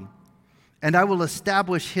body. And I will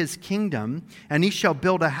establish his kingdom, and he shall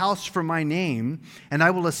build a house for my name, and I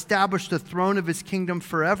will establish the throne of his kingdom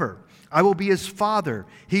forever. I will be his father,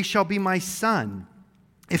 he shall be my son.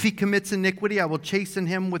 If he commits iniquity, I will chasten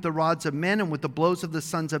him with the rods of men and with the blows of the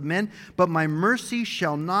sons of men. But my mercy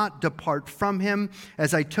shall not depart from him,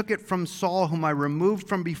 as I took it from Saul, whom I removed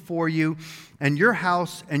from before you. And your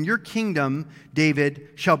house and your kingdom, David,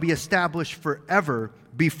 shall be established forever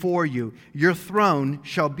before you. Your throne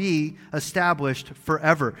shall be established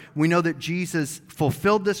forever. We know that Jesus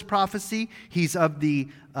fulfilled this prophecy. He's of the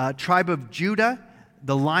tribe of Judah,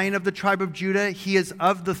 the Lion of the tribe of Judah. He is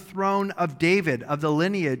of the throne of David, of the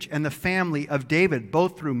lineage and the family of David,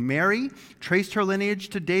 both through Mary, traced her lineage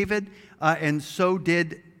to David, and so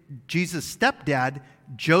did Jesus' stepdad,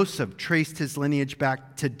 Joseph, traced his lineage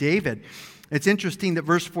back to David. It's interesting that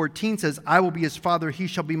verse 14 says, I will be his father, he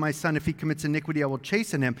shall be my son. If he commits iniquity, I will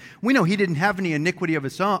chasten him. We know he didn't have any iniquity of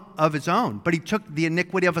his own, but he took the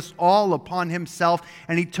iniquity of us all upon himself,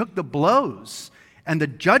 and he took the blows and the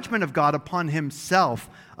judgment of God upon himself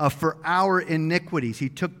for our iniquities. He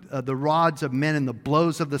took the rods of men and the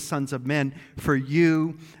blows of the sons of men for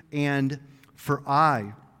you and for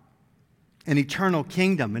I. An eternal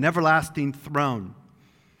kingdom, an everlasting throne.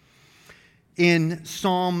 In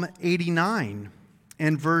Psalm 89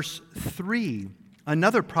 and verse 3,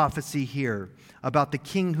 another prophecy here about the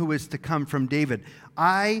king who is to come from David.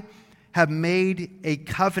 I have made a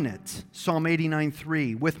covenant, Psalm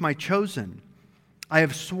 89:3, with my chosen. I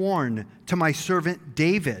have sworn to my servant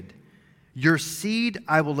David, your seed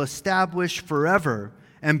I will establish forever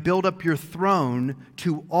and build up your throne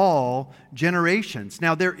to all generations.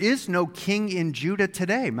 Now, there is no king in Judah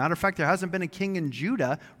today. Matter of fact, there hasn't been a king in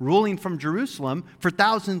Judah ruling from Jerusalem for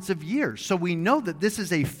thousands of years. So we know that this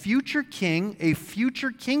is a future king, a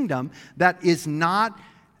future kingdom that is not,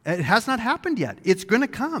 it has not happened yet. It's going to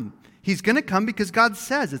come. He's going to come because God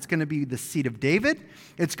says it's going to be the seed of David.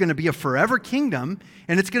 It's going to be a forever kingdom.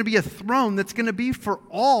 And it's going to be a throne that's going to be for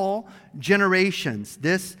all generations.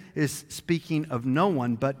 This is speaking of no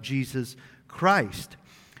one but Jesus Christ.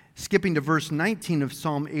 Skipping to verse 19 of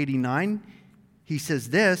Psalm 89, he says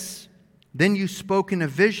this, Then you spoke in a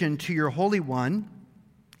vision to your Holy One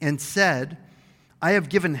and said, I have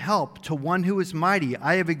given help to one who is mighty.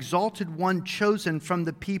 I have exalted one chosen from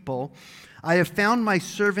the people. I have found my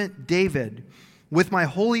servant David. With my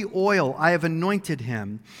holy oil I have anointed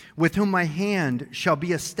him, with whom my hand shall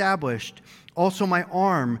be established. Also my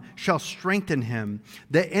arm shall strengthen him.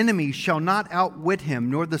 The enemy shall not outwit him,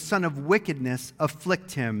 nor the son of wickedness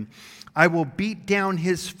afflict him. I will beat down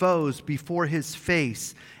his foes before his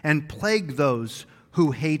face and plague those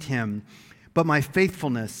who hate him. But my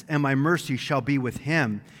faithfulness and my mercy shall be with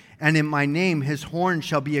him, and in my name his horn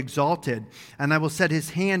shall be exalted. And I will set his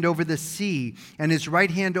hand over the sea, and his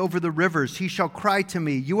right hand over the rivers. He shall cry to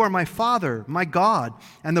me, You are my Father, my God,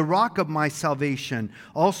 and the rock of my salvation.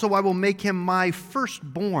 Also I will make him my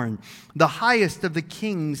firstborn, the highest of the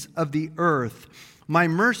kings of the earth. My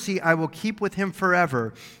mercy I will keep with him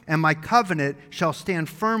forever, and my covenant shall stand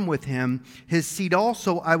firm with him. His seed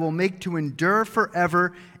also I will make to endure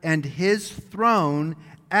forever, and his throne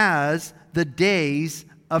as the days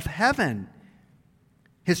of heaven.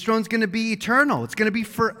 His throne's going to be eternal. It's going to be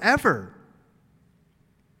forever.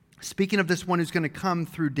 Speaking of this one who's going to come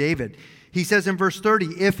through David, he says in verse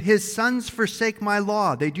 30, if his sons forsake my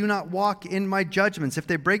law, they do not walk in my judgments. If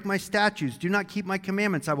they break my statutes, do not keep my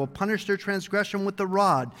commandments, I will punish their transgression with the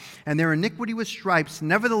rod and their iniquity with stripes.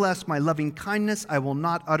 Nevertheless, my loving kindness I will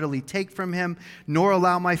not utterly take from him, nor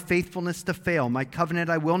allow my faithfulness to fail. My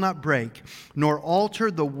covenant I will not break, nor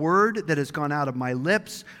alter the word that has gone out of my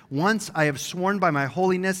lips. Once I have sworn by my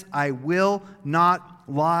holiness, I will not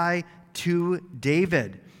lie to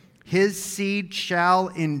David. His seed shall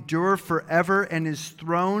endure forever, and his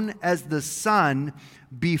throne as the sun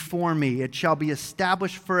before me. It shall be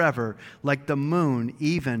established forever, like the moon,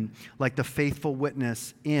 even like the faithful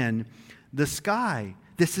witness in the sky.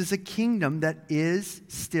 This is a kingdom that is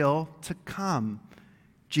still to come.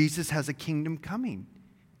 Jesus has a kingdom coming.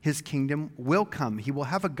 His kingdom will come. He will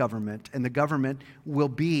have a government, and the government will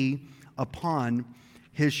be upon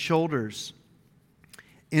his shoulders.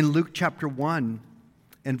 In Luke chapter 1,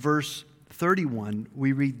 in verse 31,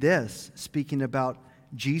 we read this, speaking about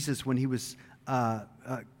Jesus when he was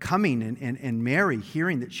coming and Mary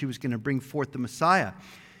hearing that she was going to bring forth the Messiah.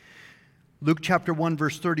 Luke chapter 1,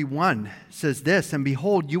 verse 31 says this, and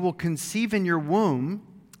behold, you will conceive in your womb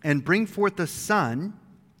and bring forth a son,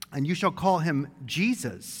 and you shall call him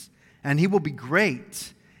Jesus, and he will be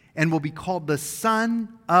great and will be called the Son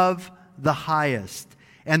of the Highest.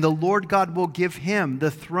 And the Lord God will give him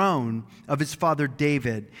the throne of his father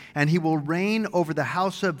David, and he will reign over the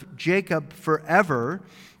house of Jacob forever,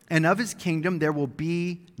 and of his kingdom there will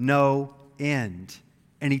be no end.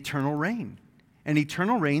 An eternal reign. An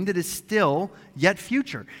eternal reign that is still yet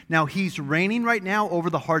future. Now, he's reigning right now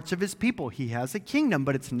over the hearts of his people. He has a kingdom,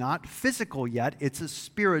 but it's not physical yet. It's a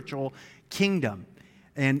spiritual kingdom.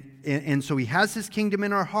 And so he has his kingdom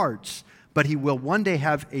in our hearts, but he will one day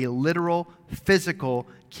have a literal, physical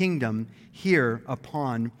kingdom here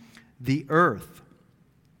upon the earth.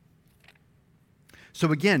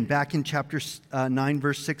 So again, back in chapter 9,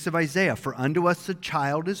 verse 6 of Isaiah, for unto us a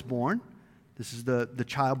child is born. This is the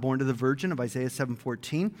child born to the virgin of Isaiah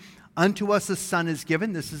 7:14. Unto us a son is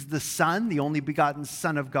given. This is the Son, the only begotten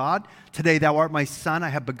Son of God. Today thou art my son, I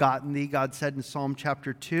have begotten thee, God said in Psalm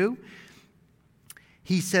chapter 2.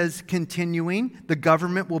 He says, continuing, the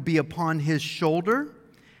government will be upon his shoulder,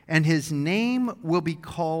 and his name will be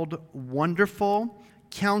called Wonderful,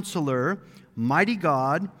 Counselor, Mighty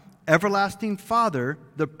God, Everlasting Father,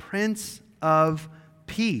 the Prince of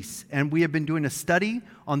Peace. And we have been doing a study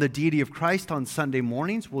on the deity of Christ on Sunday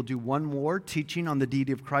mornings. We'll do one more teaching on the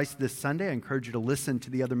deity of Christ this Sunday. I encourage you to listen to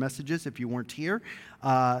the other messages if you weren't here,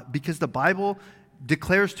 because the Bible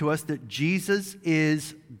declares to us that Jesus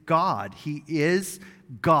is God. He is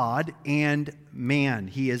God and man.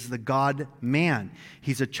 He is the God-man.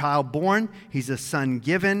 He's a child born. He's a son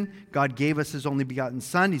given. God gave us his only begotten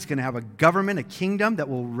Son. He's going to have a government, a kingdom that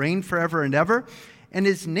will reign forever and ever. And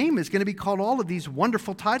his name is going to be called all of these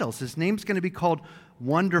wonderful titles. His name's going to be called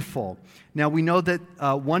Wonderful. Now, we know that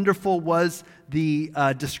Wonderful was the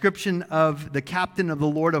description of the captain of the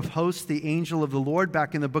Lord of hosts, the angel of the Lord,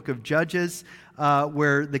 back in the book of Judges,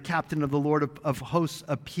 where the captain of the Lord of hosts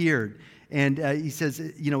appeared. And he says,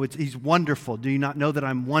 he's wonderful. Do you not know that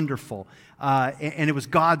I'm wonderful? And it was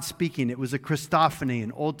God speaking. It was a Christophany,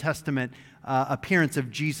 an Old Testament appearance of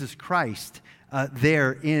Jesus Christ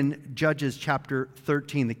there in Judges chapter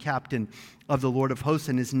 13, the captain of the Lord of hosts,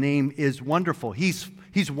 and his name is Wonderful. He's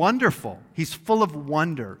wonderful. He's full of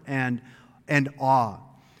wonder and awe.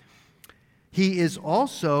 He is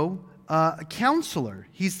also a counselor.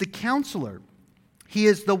 He's the counselor. He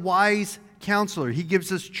is the wise counselor. He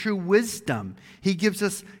gives us true wisdom. He gives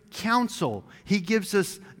us counsel. He gives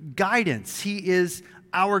us guidance. He is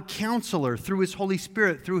our counselor through his Holy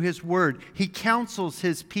Spirit, through his word. He counsels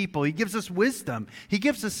his people. He gives us wisdom. He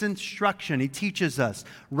gives us instruction. He teaches us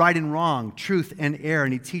right and wrong, truth and error,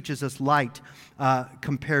 and he teaches us light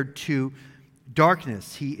compared to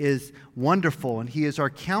darkness. He is wonderful, and he is our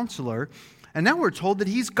counselor. And now we're told that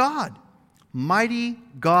he's God, mighty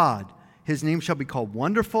God. His name shall be called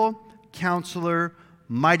Wonderful, Counselor,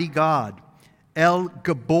 Mighty God. El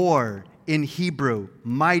Gabor in Hebrew,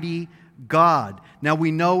 Mighty God. Now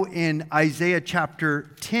we know in Isaiah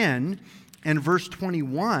chapter 10 and verse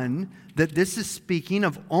 21 that this is speaking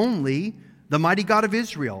of only the mighty God of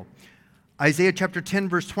Israel. Isaiah chapter 10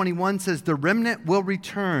 verse 21 says, the remnant will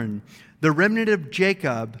return, the remnant of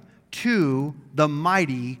Jacob, to the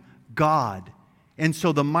mighty God. And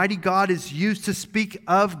so the mighty God is used to speak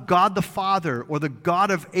of God the Father, or the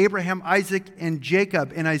God of Abraham, Isaac, and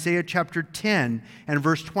Jacob in Isaiah chapter 10 and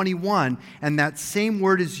verse 21. And that same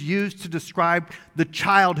word is used to describe the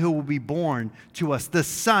child who will be born to us, the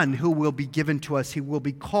son who will be given to us. He will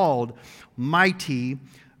be called Mighty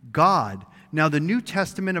God. Now, the New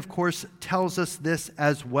Testament, of course, tells us this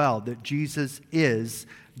as well, that Jesus is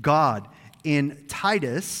God. In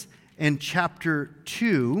Titus, in chapter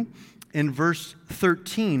 2, in verse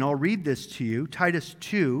 13, I'll read this to you. Titus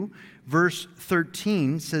 2, verse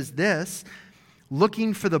 13 says this,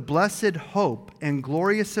 looking for the blessed hope and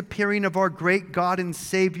glorious appearing of our great God and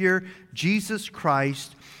Savior, Jesus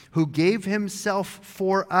Christ, who gave himself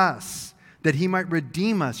for us, that he might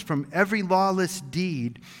redeem us from every lawless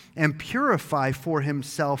deed and purify for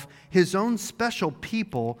himself his own special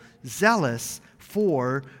people, zealous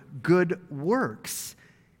for good works.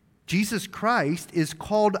 Jesus Christ is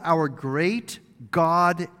called our great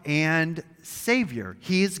God and Savior.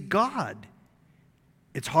 He is God.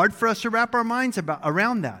 It's hard for us to wrap our minds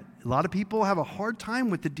around that. A lot of people have a hard time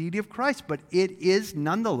with the deity of Christ, but it is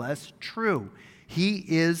nonetheless true. He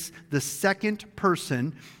is the second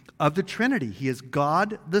person of the Trinity. He is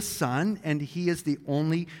God the Son, and he is the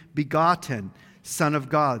only begotten Son of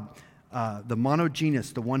God. The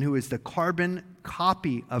monogenes, the one who is the carbon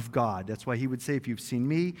copy of God. That's why he would say, if you've seen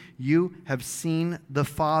me, you have seen the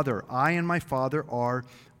Father. I and my Father are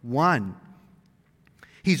one.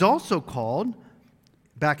 He's also called,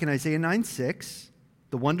 back in Isaiah 9:6,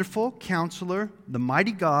 the wonderful counselor, the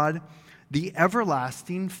mighty God, the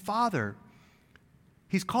everlasting Father.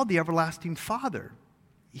 He's called the everlasting Father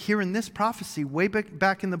here in this prophecy, way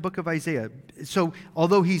back in the book of Isaiah. So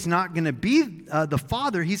although he's not going to be the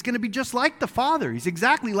Father, he's going to be just like the Father. He's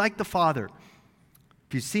exactly like the Father.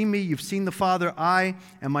 If you've seen me, you've seen the Father. I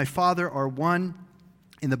and my Father are one.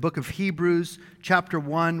 In the book of Hebrews, chapter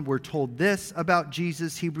 1, we're told this about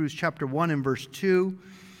Jesus. Hebrews chapter 1 and verse 2.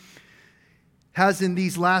 Has in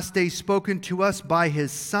these last days spoken to us by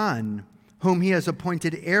his Son, whom he has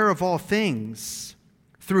appointed heir of all things,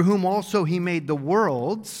 through whom also he made the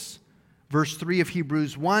worlds, verse 3 of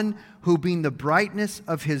Hebrews 1, who being the brightness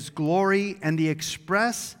of his glory and the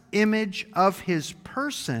express image of his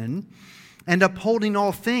person, and upholding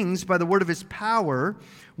all things by the word of his power,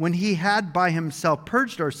 when he had by himself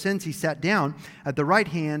purged our sins, he sat down at the right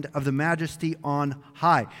hand of the majesty on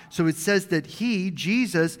high. So it says that he,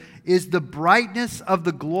 Jesus, is the brightness of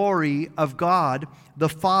the glory of God the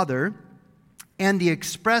Father, and the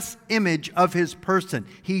express image of his person.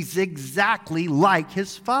 He's exactly like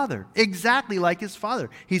his Father. Exactly like his Father.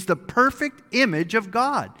 He's the perfect image of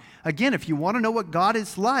God. Again, if you want to know what God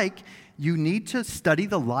is like, you need to study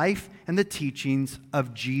the life and the teachings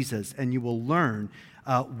of Jesus, and you will learn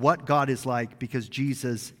what God is like, because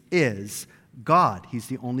Jesus is God. He's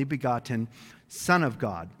the only begotten Son of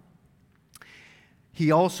God.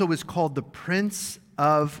 He also is called the Prince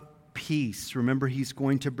of Peace. Remember, he's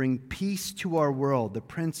going to bring peace to our world. The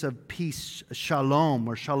Prince of Peace, Shalom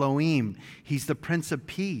or Shalom. He's the Prince of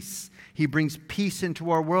Peace. He brings peace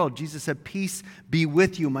into our world. Jesus said, peace be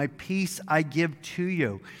with you. My peace I give to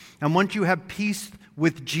you. And once you have peace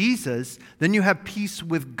with Jesus, then you have peace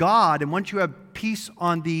with God. And once you have peace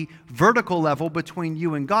on the vertical level between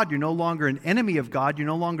you and God, you're no longer an enemy of God. You're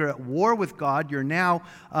no longer at war with God. You're now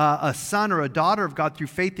a son or a daughter of God through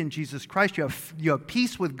faith in Jesus Christ. You have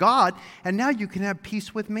peace with God, and now you can have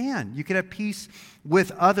peace with man. You can have peace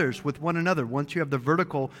with others, with one another. Once you have the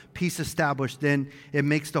vertical peace established, then it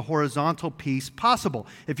makes the horizontal peace possible.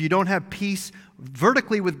 If you don't have peace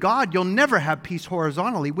vertically with God, you'll never have peace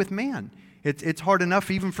horizontally with man. It's hard enough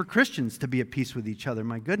even for Christians to be at peace with each other,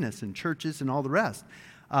 my goodness, and churches and all the rest.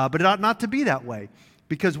 But it ought not to be that way,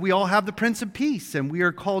 because we all have the Prince of Peace, and we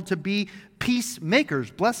are called to be peacemakers.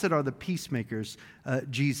 Blessed are the peacemakers,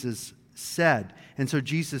 Jesus said. And so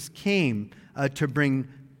Jesus came to bring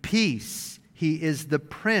peace. He is the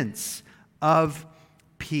Prince of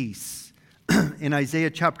Peace. In Isaiah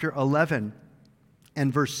chapter 11,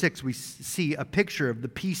 and verse 6, we see a picture of the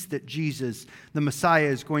peace that Jesus, the Messiah,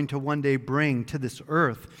 is going to one day bring to this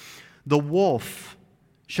earth. The wolf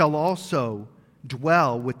shall also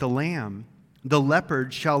dwell with the lamb. The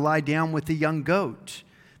leopard shall lie down with the young goat.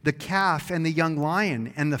 The calf and the young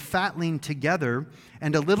lion and the fatling together,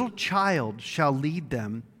 and a little child shall lead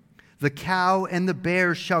them. The cow and the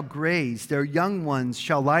bear shall graze. Their young ones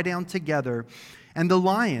shall lie down together, and the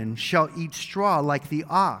lion shall eat straw like the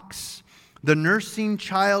ox. The nursing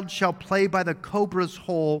child shall play by the cobra's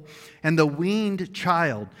hole, and the weaned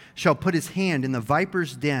child shall put his hand in the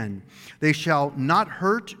viper's den. They shall not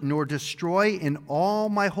hurt nor destroy in all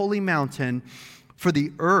my holy mountain, for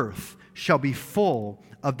the earth shall be full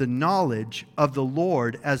of the knowledge of the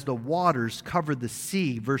Lord as the waters cover the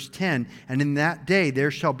sea. Verse 10, and in that day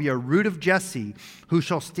there shall be a root of Jesse, who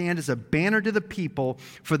shall stand as a banner to the people,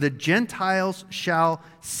 for the Gentiles shall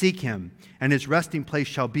seek him, and his resting place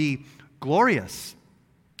shall be glorious.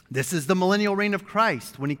 This is the millennial reign of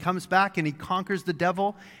Christ, when he comes back and he conquers the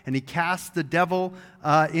devil, and he casts the devil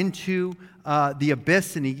into the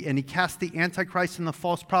abyss, and he casts the Antichrist and the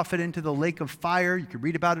false prophet into the lake of fire. You can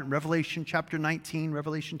read about it in Revelation chapter 19,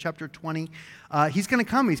 Revelation chapter 20. He's going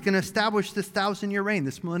to come. He's going to establish this 1,000-year reign,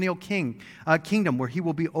 this millennial kingdom, where he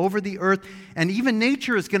will be over the earth, and even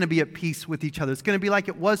nature is going to be at peace with each other. It's going to be like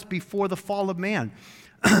it was before the fall of man.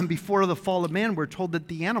 Before the fall of man, we're told that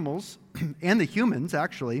the animals, and the humans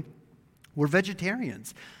actually, were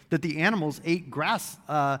vegetarians, that the animals ate grass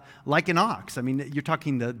like an ox. I mean, you're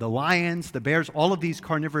talking the lions, the bears, all of these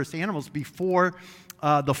carnivorous animals before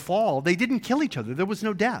the fall, they didn't kill each other. There was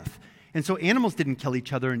no death. And so animals didn't kill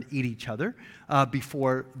each other and eat each other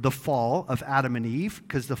before the fall of Adam and Eve,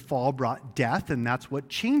 because the fall brought death, and that's what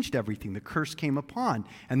changed everything. The curse came upon.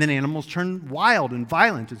 And then animals turned wild and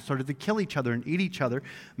violent and started to kill each other and eat each other.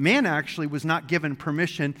 Man actually was not given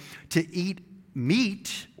permission to eat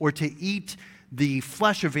meat or to eat the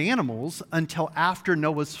flesh of animals until after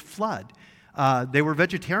Noah's flood. They were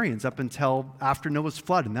vegetarians up until after Noah's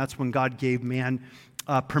flood, and that's when God gave man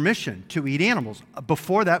permission to eat animals.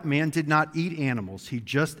 Before that, man did not eat animals. He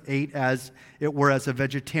just ate as it were as a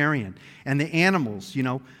vegetarian. And the animals,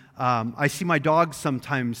 I see my dog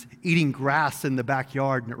sometimes eating grass in the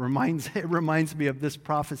backyard, and it reminds me of this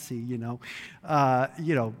prophecy.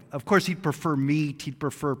 Of course he'd prefer meat. He'd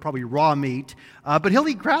prefer probably raw meat, but he'll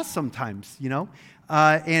eat grass sometimes.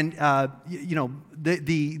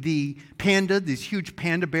 The panda, these huge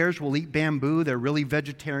panda bears will eat bamboo. They're really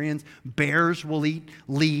vegetarians. Bears will eat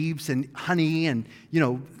leaves and honey and,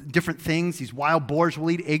 different things. These wild boars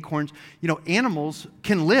will eat acorns. Animals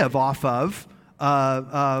can live off of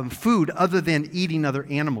food other than eating other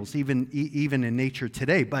animals, even in nature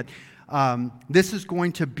today. But this is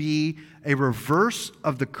going to be a reverse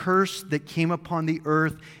of the curse that came upon the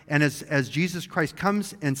earth. And as Jesus Christ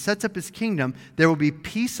comes and sets up his kingdom, there will be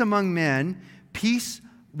peace among men, peace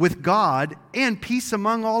with God, and peace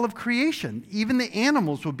among all of creation. Even the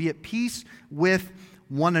animals will be at peace with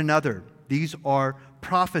one another. These are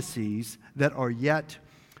prophecies that are yet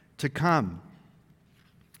to come.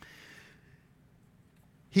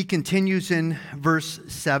 He continues in verse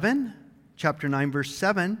 7, chapter 9, verse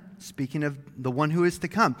 7, speaking of the one who is to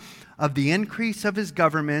come. Of the increase of his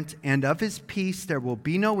government and of his peace there will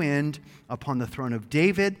be no end upon the throne of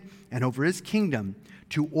David and over his kingdom,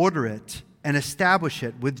 to order it and establish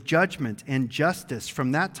it with judgment and justice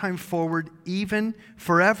from that time forward, even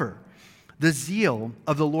forever. The zeal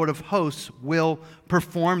of the Lord of hosts will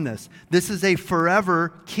perform this. This is a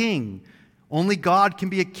forever king. Only God can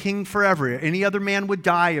be a king forever. Any other man would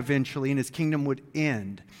die eventually and his kingdom would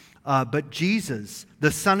end. But Jesus,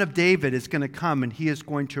 the Son of David, is going to come, and he is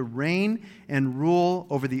going to reign and rule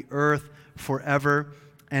over the earth forever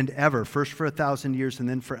and ever. First for 1,000 years and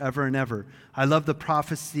then forever and ever. I love the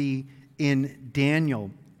prophecy in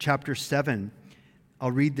Daniel chapter 7.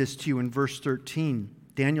 I'll read this to you in verse 13.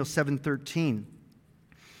 Daniel 7:13.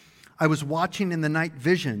 I was watching in the night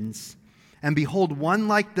visions, and behold, one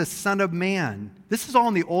like the Son of Man. This is all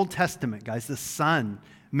in the Old Testament, guys. The Son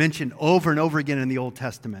mentioned over and over again in the Old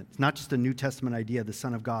Testament. It's not just a New Testament idea, the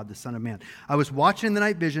Son of God, the Son of Man. I was watching in the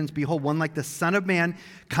night visions, behold, one like the Son of Man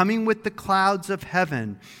coming with the clouds of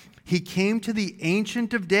heaven. He came to the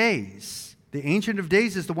Ancient of Days. The Ancient of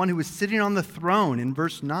Days is the one who was sitting on the throne in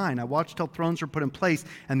verse 9. I watched till thrones were put in place,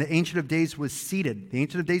 and the Ancient of Days was seated. The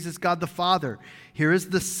Ancient of Days is God the Father. Here is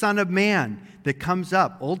the Son of Man that comes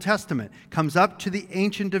up, Old Testament, comes up to the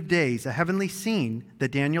Ancient of Days, a heavenly scene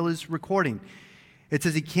that Daniel is recording. It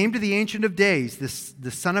says, he came to the Ancient of Days,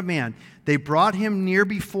 the Son of Man. They brought him near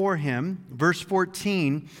before him. Verse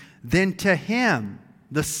 14, then to him,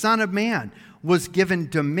 the Son of Man, was given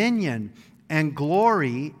dominion and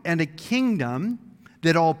glory and a kingdom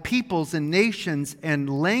that all peoples and nations and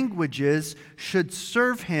languages should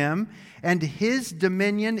serve him. And his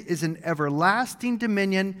dominion is an everlasting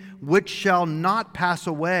dominion which shall not pass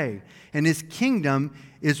away. And his kingdom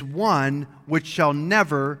is one which shall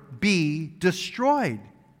never be destroyed.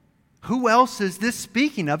 Who else is this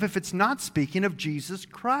speaking of if it's not speaking of Jesus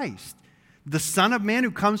Christ? The Son of Man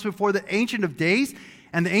who comes before the Ancient of Days,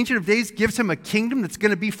 and the Ancient of Days gives him a kingdom that's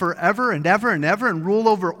going to be forever and ever and ever and rule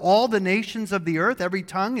over all the nations of the earth, every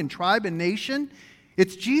tongue and tribe and nation.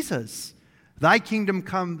 It's Jesus. Thy kingdom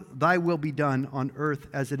come, thy will be done on earth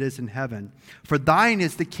as it is in heaven. For thine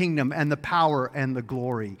is the kingdom and the power and the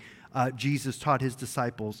glory. Jesus taught his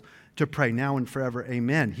disciples to pray now and forever.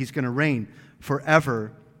 Amen. He's going to reign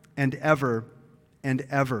forever and ever and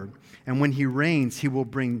ever. And when he reigns, he will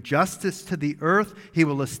bring justice to the earth. He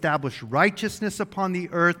will establish righteousness upon the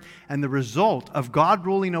earth. And the result of God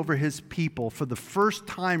ruling over his people for the first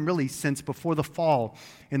time really since before the fall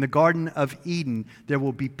in the Garden of Eden, there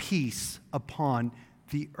will be peace upon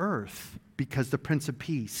the earth because the Prince of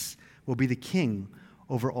Peace will be the king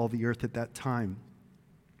over all the earth at that time.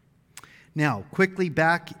 Now, quickly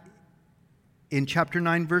back in chapter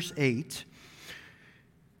 9, verse 8,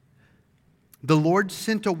 the Lord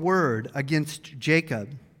sent a word against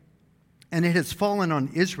Jacob, and it has fallen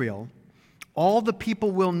on Israel. All the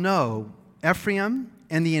people will know, Ephraim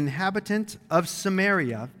and the inhabitant of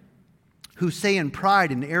Samaria, who say in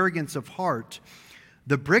pride and arrogance of heart,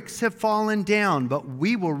 the bricks have fallen down, but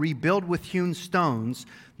we will rebuild with hewn stones.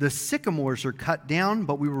 The sycamores are cut down,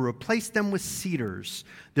 but we will replace them with cedars.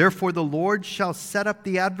 Therefore the Lord shall set up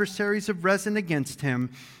the adversaries of Rezin against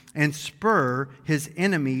him and spur his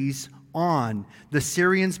enemies on, the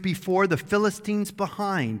Syrians before, the Philistines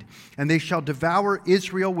behind, and they shall devour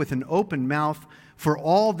Israel with an open mouth. For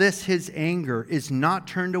all this his anger is not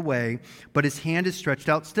turned away, but his hand is stretched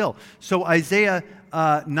out still. So Isaiah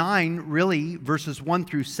 9, really, verses 1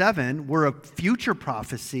 through 7, were a future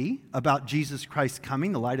prophecy about Jesus Christ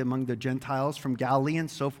coming, the light among the Gentiles from Galilee and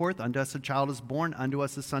so forth. Unto us a child is born, unto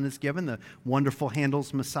us a son is given, the wonderful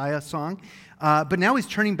Handel's Messiah song. But now he's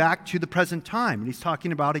turning back to the present time, and he's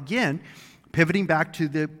talking about, again, pivoting back to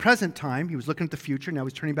the present time. He was looking at the future. Now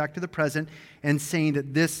he's turning back to the present and saying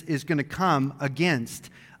that this is going to come against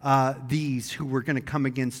these who were going to come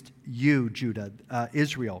against you, Judah,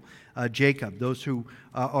 Israel, Jacob, those who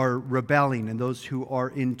are rebelling and those who are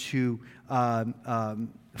into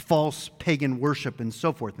false pagan worship and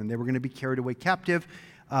so forth. And they were going to be carried away captive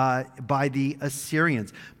by the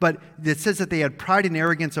Assyrians. But it says that they had pride and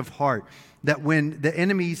arrogance of heart, that when the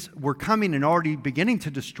enemies were coming and already beginning to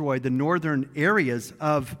destroy the northern areas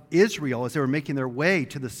of Israel as they were making their way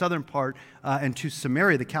to the southern part and to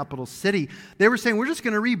Samaria, the capital city, they were saying, we're just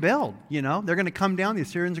going to rebuild. You know, they're going to come down. The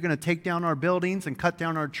Assyrians are going to take down our buildings and cut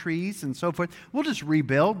down our trees and so forth. We'll just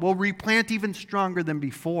rebuild. We'll replant even stronger than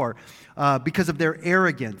before because of their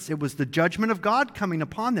arrogance. It was the judgment of God coming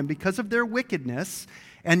upon them because of their wickedness.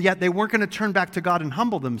 And yet they weren't going to turn back to God and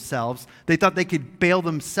humble themselves. They thought they could bail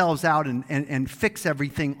themselves out and fix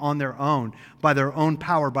everything on their own, by their own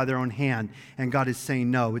power, by their own hand. And God is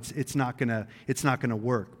saying, no, it's not going to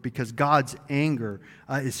work, because God's anger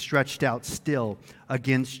is stretched out still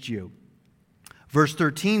against you. Verse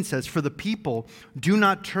 13 says, for the people do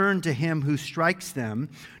not turn to him who strikes them,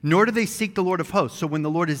 nor do they seek the Lord of hosts. So when the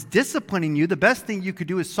Lord is disciplining you, the best thing you could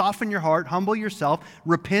do is soften your heart, humble yourself,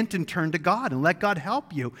 repent, and turn to God and let God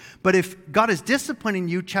help you. But if God is disciplining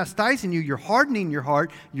you, chastising you, you're hardening your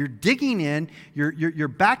heart, you're digging in, you're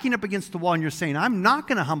backing up against the wall, and you're saying, I'm not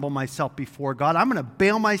going to humble myself before God. I'm going to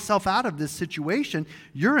bail myself out of this situation.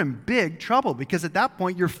 You're in big trouble, because at that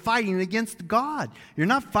point you're fighting against God. You're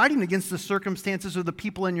not fighting against the circumstances of the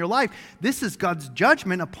people in your life. This is God's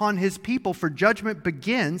judgment upon his people, for judgment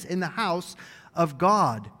begins in the house of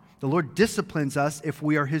God. The Lord disciplines us if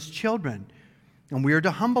we are his children, and we are to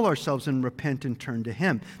humble ourselves and repent and turn to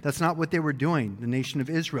him. That's not what they were doing, the nation of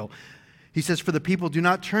Israel. He says, for the people do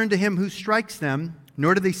not turn to him who strikes them,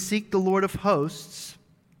 nor do they seek the Lord of hosts.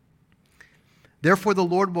 Therefore the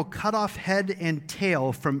Lord will cut off head and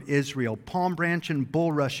tail from Israel, palm branch and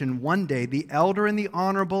bulrush in one day. The elder and the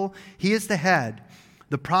honorable, he is the head.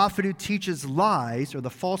 The prophet who teaches lies, or the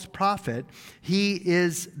false prophet, he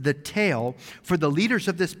is the tail. For the leaders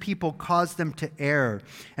of this people cause them to err,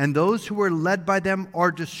 and those who are led by them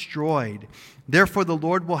are destroyed. Therefore the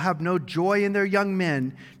Lord will have no joy in their young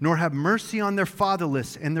men, nor have mercy on their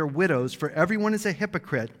fatherless and their widows, for everyone is a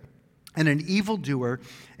hypocrite and an evildoer,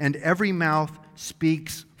 and every mouth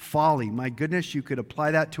speaks folly. My goodness, you could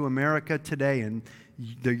apply that to America today and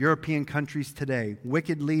the European countries today.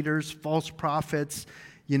 Wicked leaders, false prophets,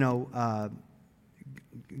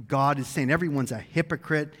 God is saying everyone's a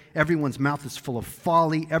hypocrite, everyone's mouth is full of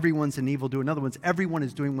folly, everyone's an evildoer. In other words, everyone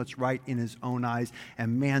is doing what's right in his own eyes,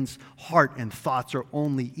 and man's heart and thoughts are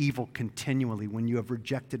only evil continually. When you have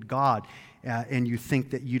rejected God and you think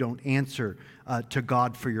that you don't answer to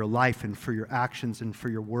God for your life and for your actions and for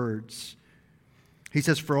your words. He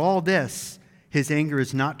says, for all this, his anger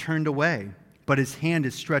is not turned away, but his hand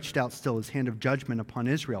is stretched out still, his hand of judgment upon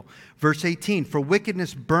Israel. Verse 18, for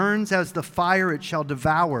wickedness burns as the fire, it shall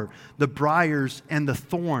devour the briars and the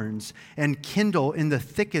thorns, and kindle in the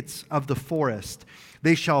thickets of the forest.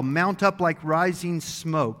 They shall mount up like rising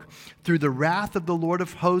smoke. Through the wrath of the Lord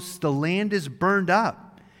of hosts, the land is burned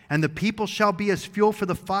up, and the people shall be as fuel for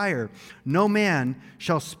the fire. No man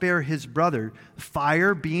shall spare his brother.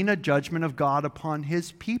 Fire being a judgment of God upon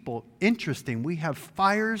his people. Interesting. We have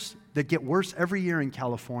fires that get worse every year in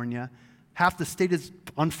California. Half the state is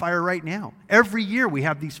on fire right now. Every year we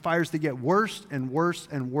have these fires that get worse and worse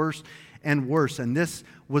and worse and worse. And this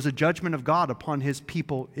was a judgment of God upon his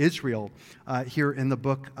people Israel here in the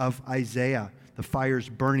book of Isaiah. The fires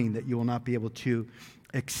burning that you will not be able to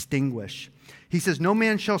extinguish. He says, no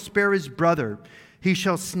man shall spare his brother. He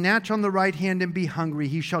shall snatch on the right hand and be hungry.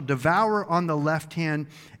 He shall devour on the left hand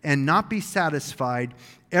and not be satisfied.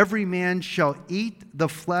 Every man shall eat the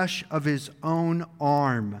flesh of his own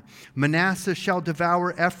arm. Manasseh shall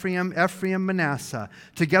devour Ephraim, Ephraim Manasseh.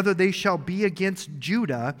 Together they shall be against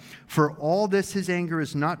Judah. For all this his anger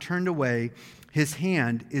is not turned away. His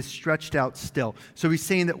hand is stretched out still. So he's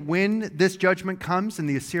saying that when this judgment comes, and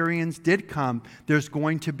the Assyrians did come, there's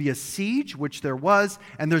going to be a siege, which there was,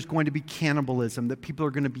 and there's going to be cannibalism, that people are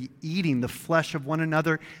going to be eating the flesh of one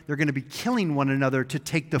another. They're going to be killing one another to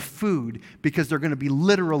take the food, because they're going to be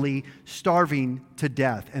literally starving to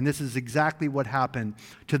death. And this is exactly what happened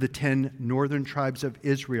to the 10 northern tribes of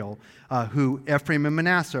Israel, who Ephraim and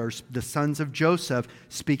Manasseh are the sons of Joseph.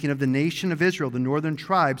 Speaking of the nation of Israel, the northern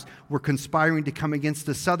tribes were conspiring to come against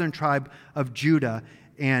the southern tribe of Judah,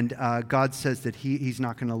 and God says that he's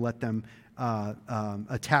not going to let them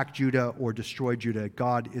attack Judah or destroy Judah.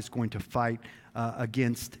 God is going to fight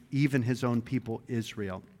against even his own people,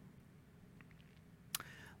 Israel.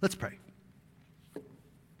 Let's pray.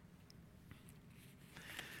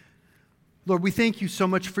 Lord, we thank you so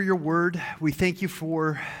much for your word. We thank you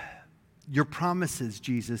for your promises,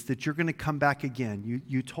 Jesus, that you're going to come back again.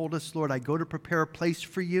 You told us, Lord, I go to prepare a place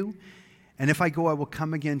for you, and if I go, I will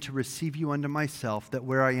come again to receive you unto myself, that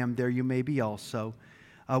where I am, there you may be also.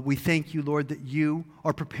 We thank you, Lord, that you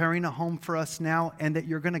are preparing a home for us now, and that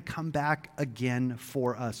you're going to come back again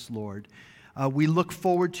for us, Lord. We look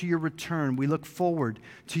forward to your return. We look forward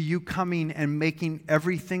to you coming and making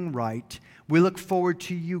everything right. We look forward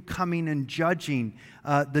to you coming and judging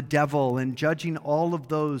the devil and judging all of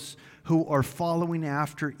those who are following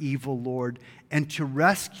after evil, Lord, and to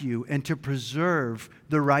rescue and to preserve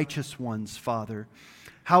the righteous ones, Father.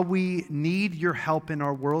 How we need your help in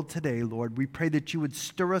our world today, Lord. We pray that you would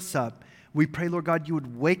stir us up. We pray, Lord God, you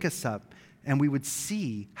would wake us up, and we would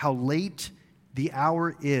see how late the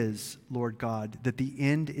hour is, Lord God, that the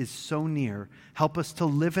end is so near. Help us to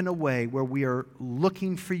live in a way where we are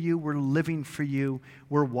looking for you, we're living for you,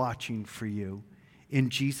 we're watching for you. In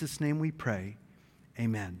Jesus' name we pray.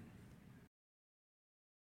 Amen.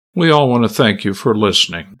 We all want to thank you for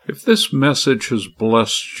listening. If this message has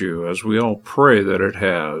blessed you, as we all pray that it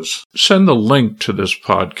has, send the link to this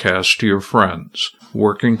podcast to your friends.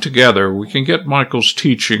 Working together, we can get Michael's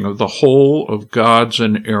teaching of the whole of God's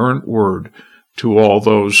inerrant word to all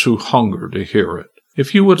those who hunger to hear it.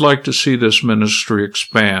 If you would like to see this ministry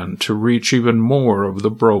expand to reach even more of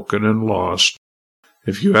the broken and lost,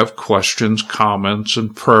 if you have questions, comments,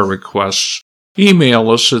 and prayer requests, email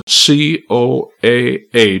us at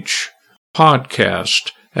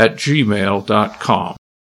coahpodcast@gmail.com.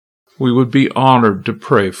 We would be honored to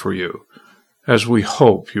pray for you, as we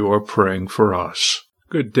hope you are praying for us.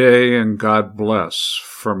 Good day and God bless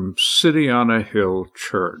from City on a Hill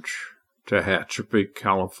Church, Tehachapi,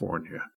 California.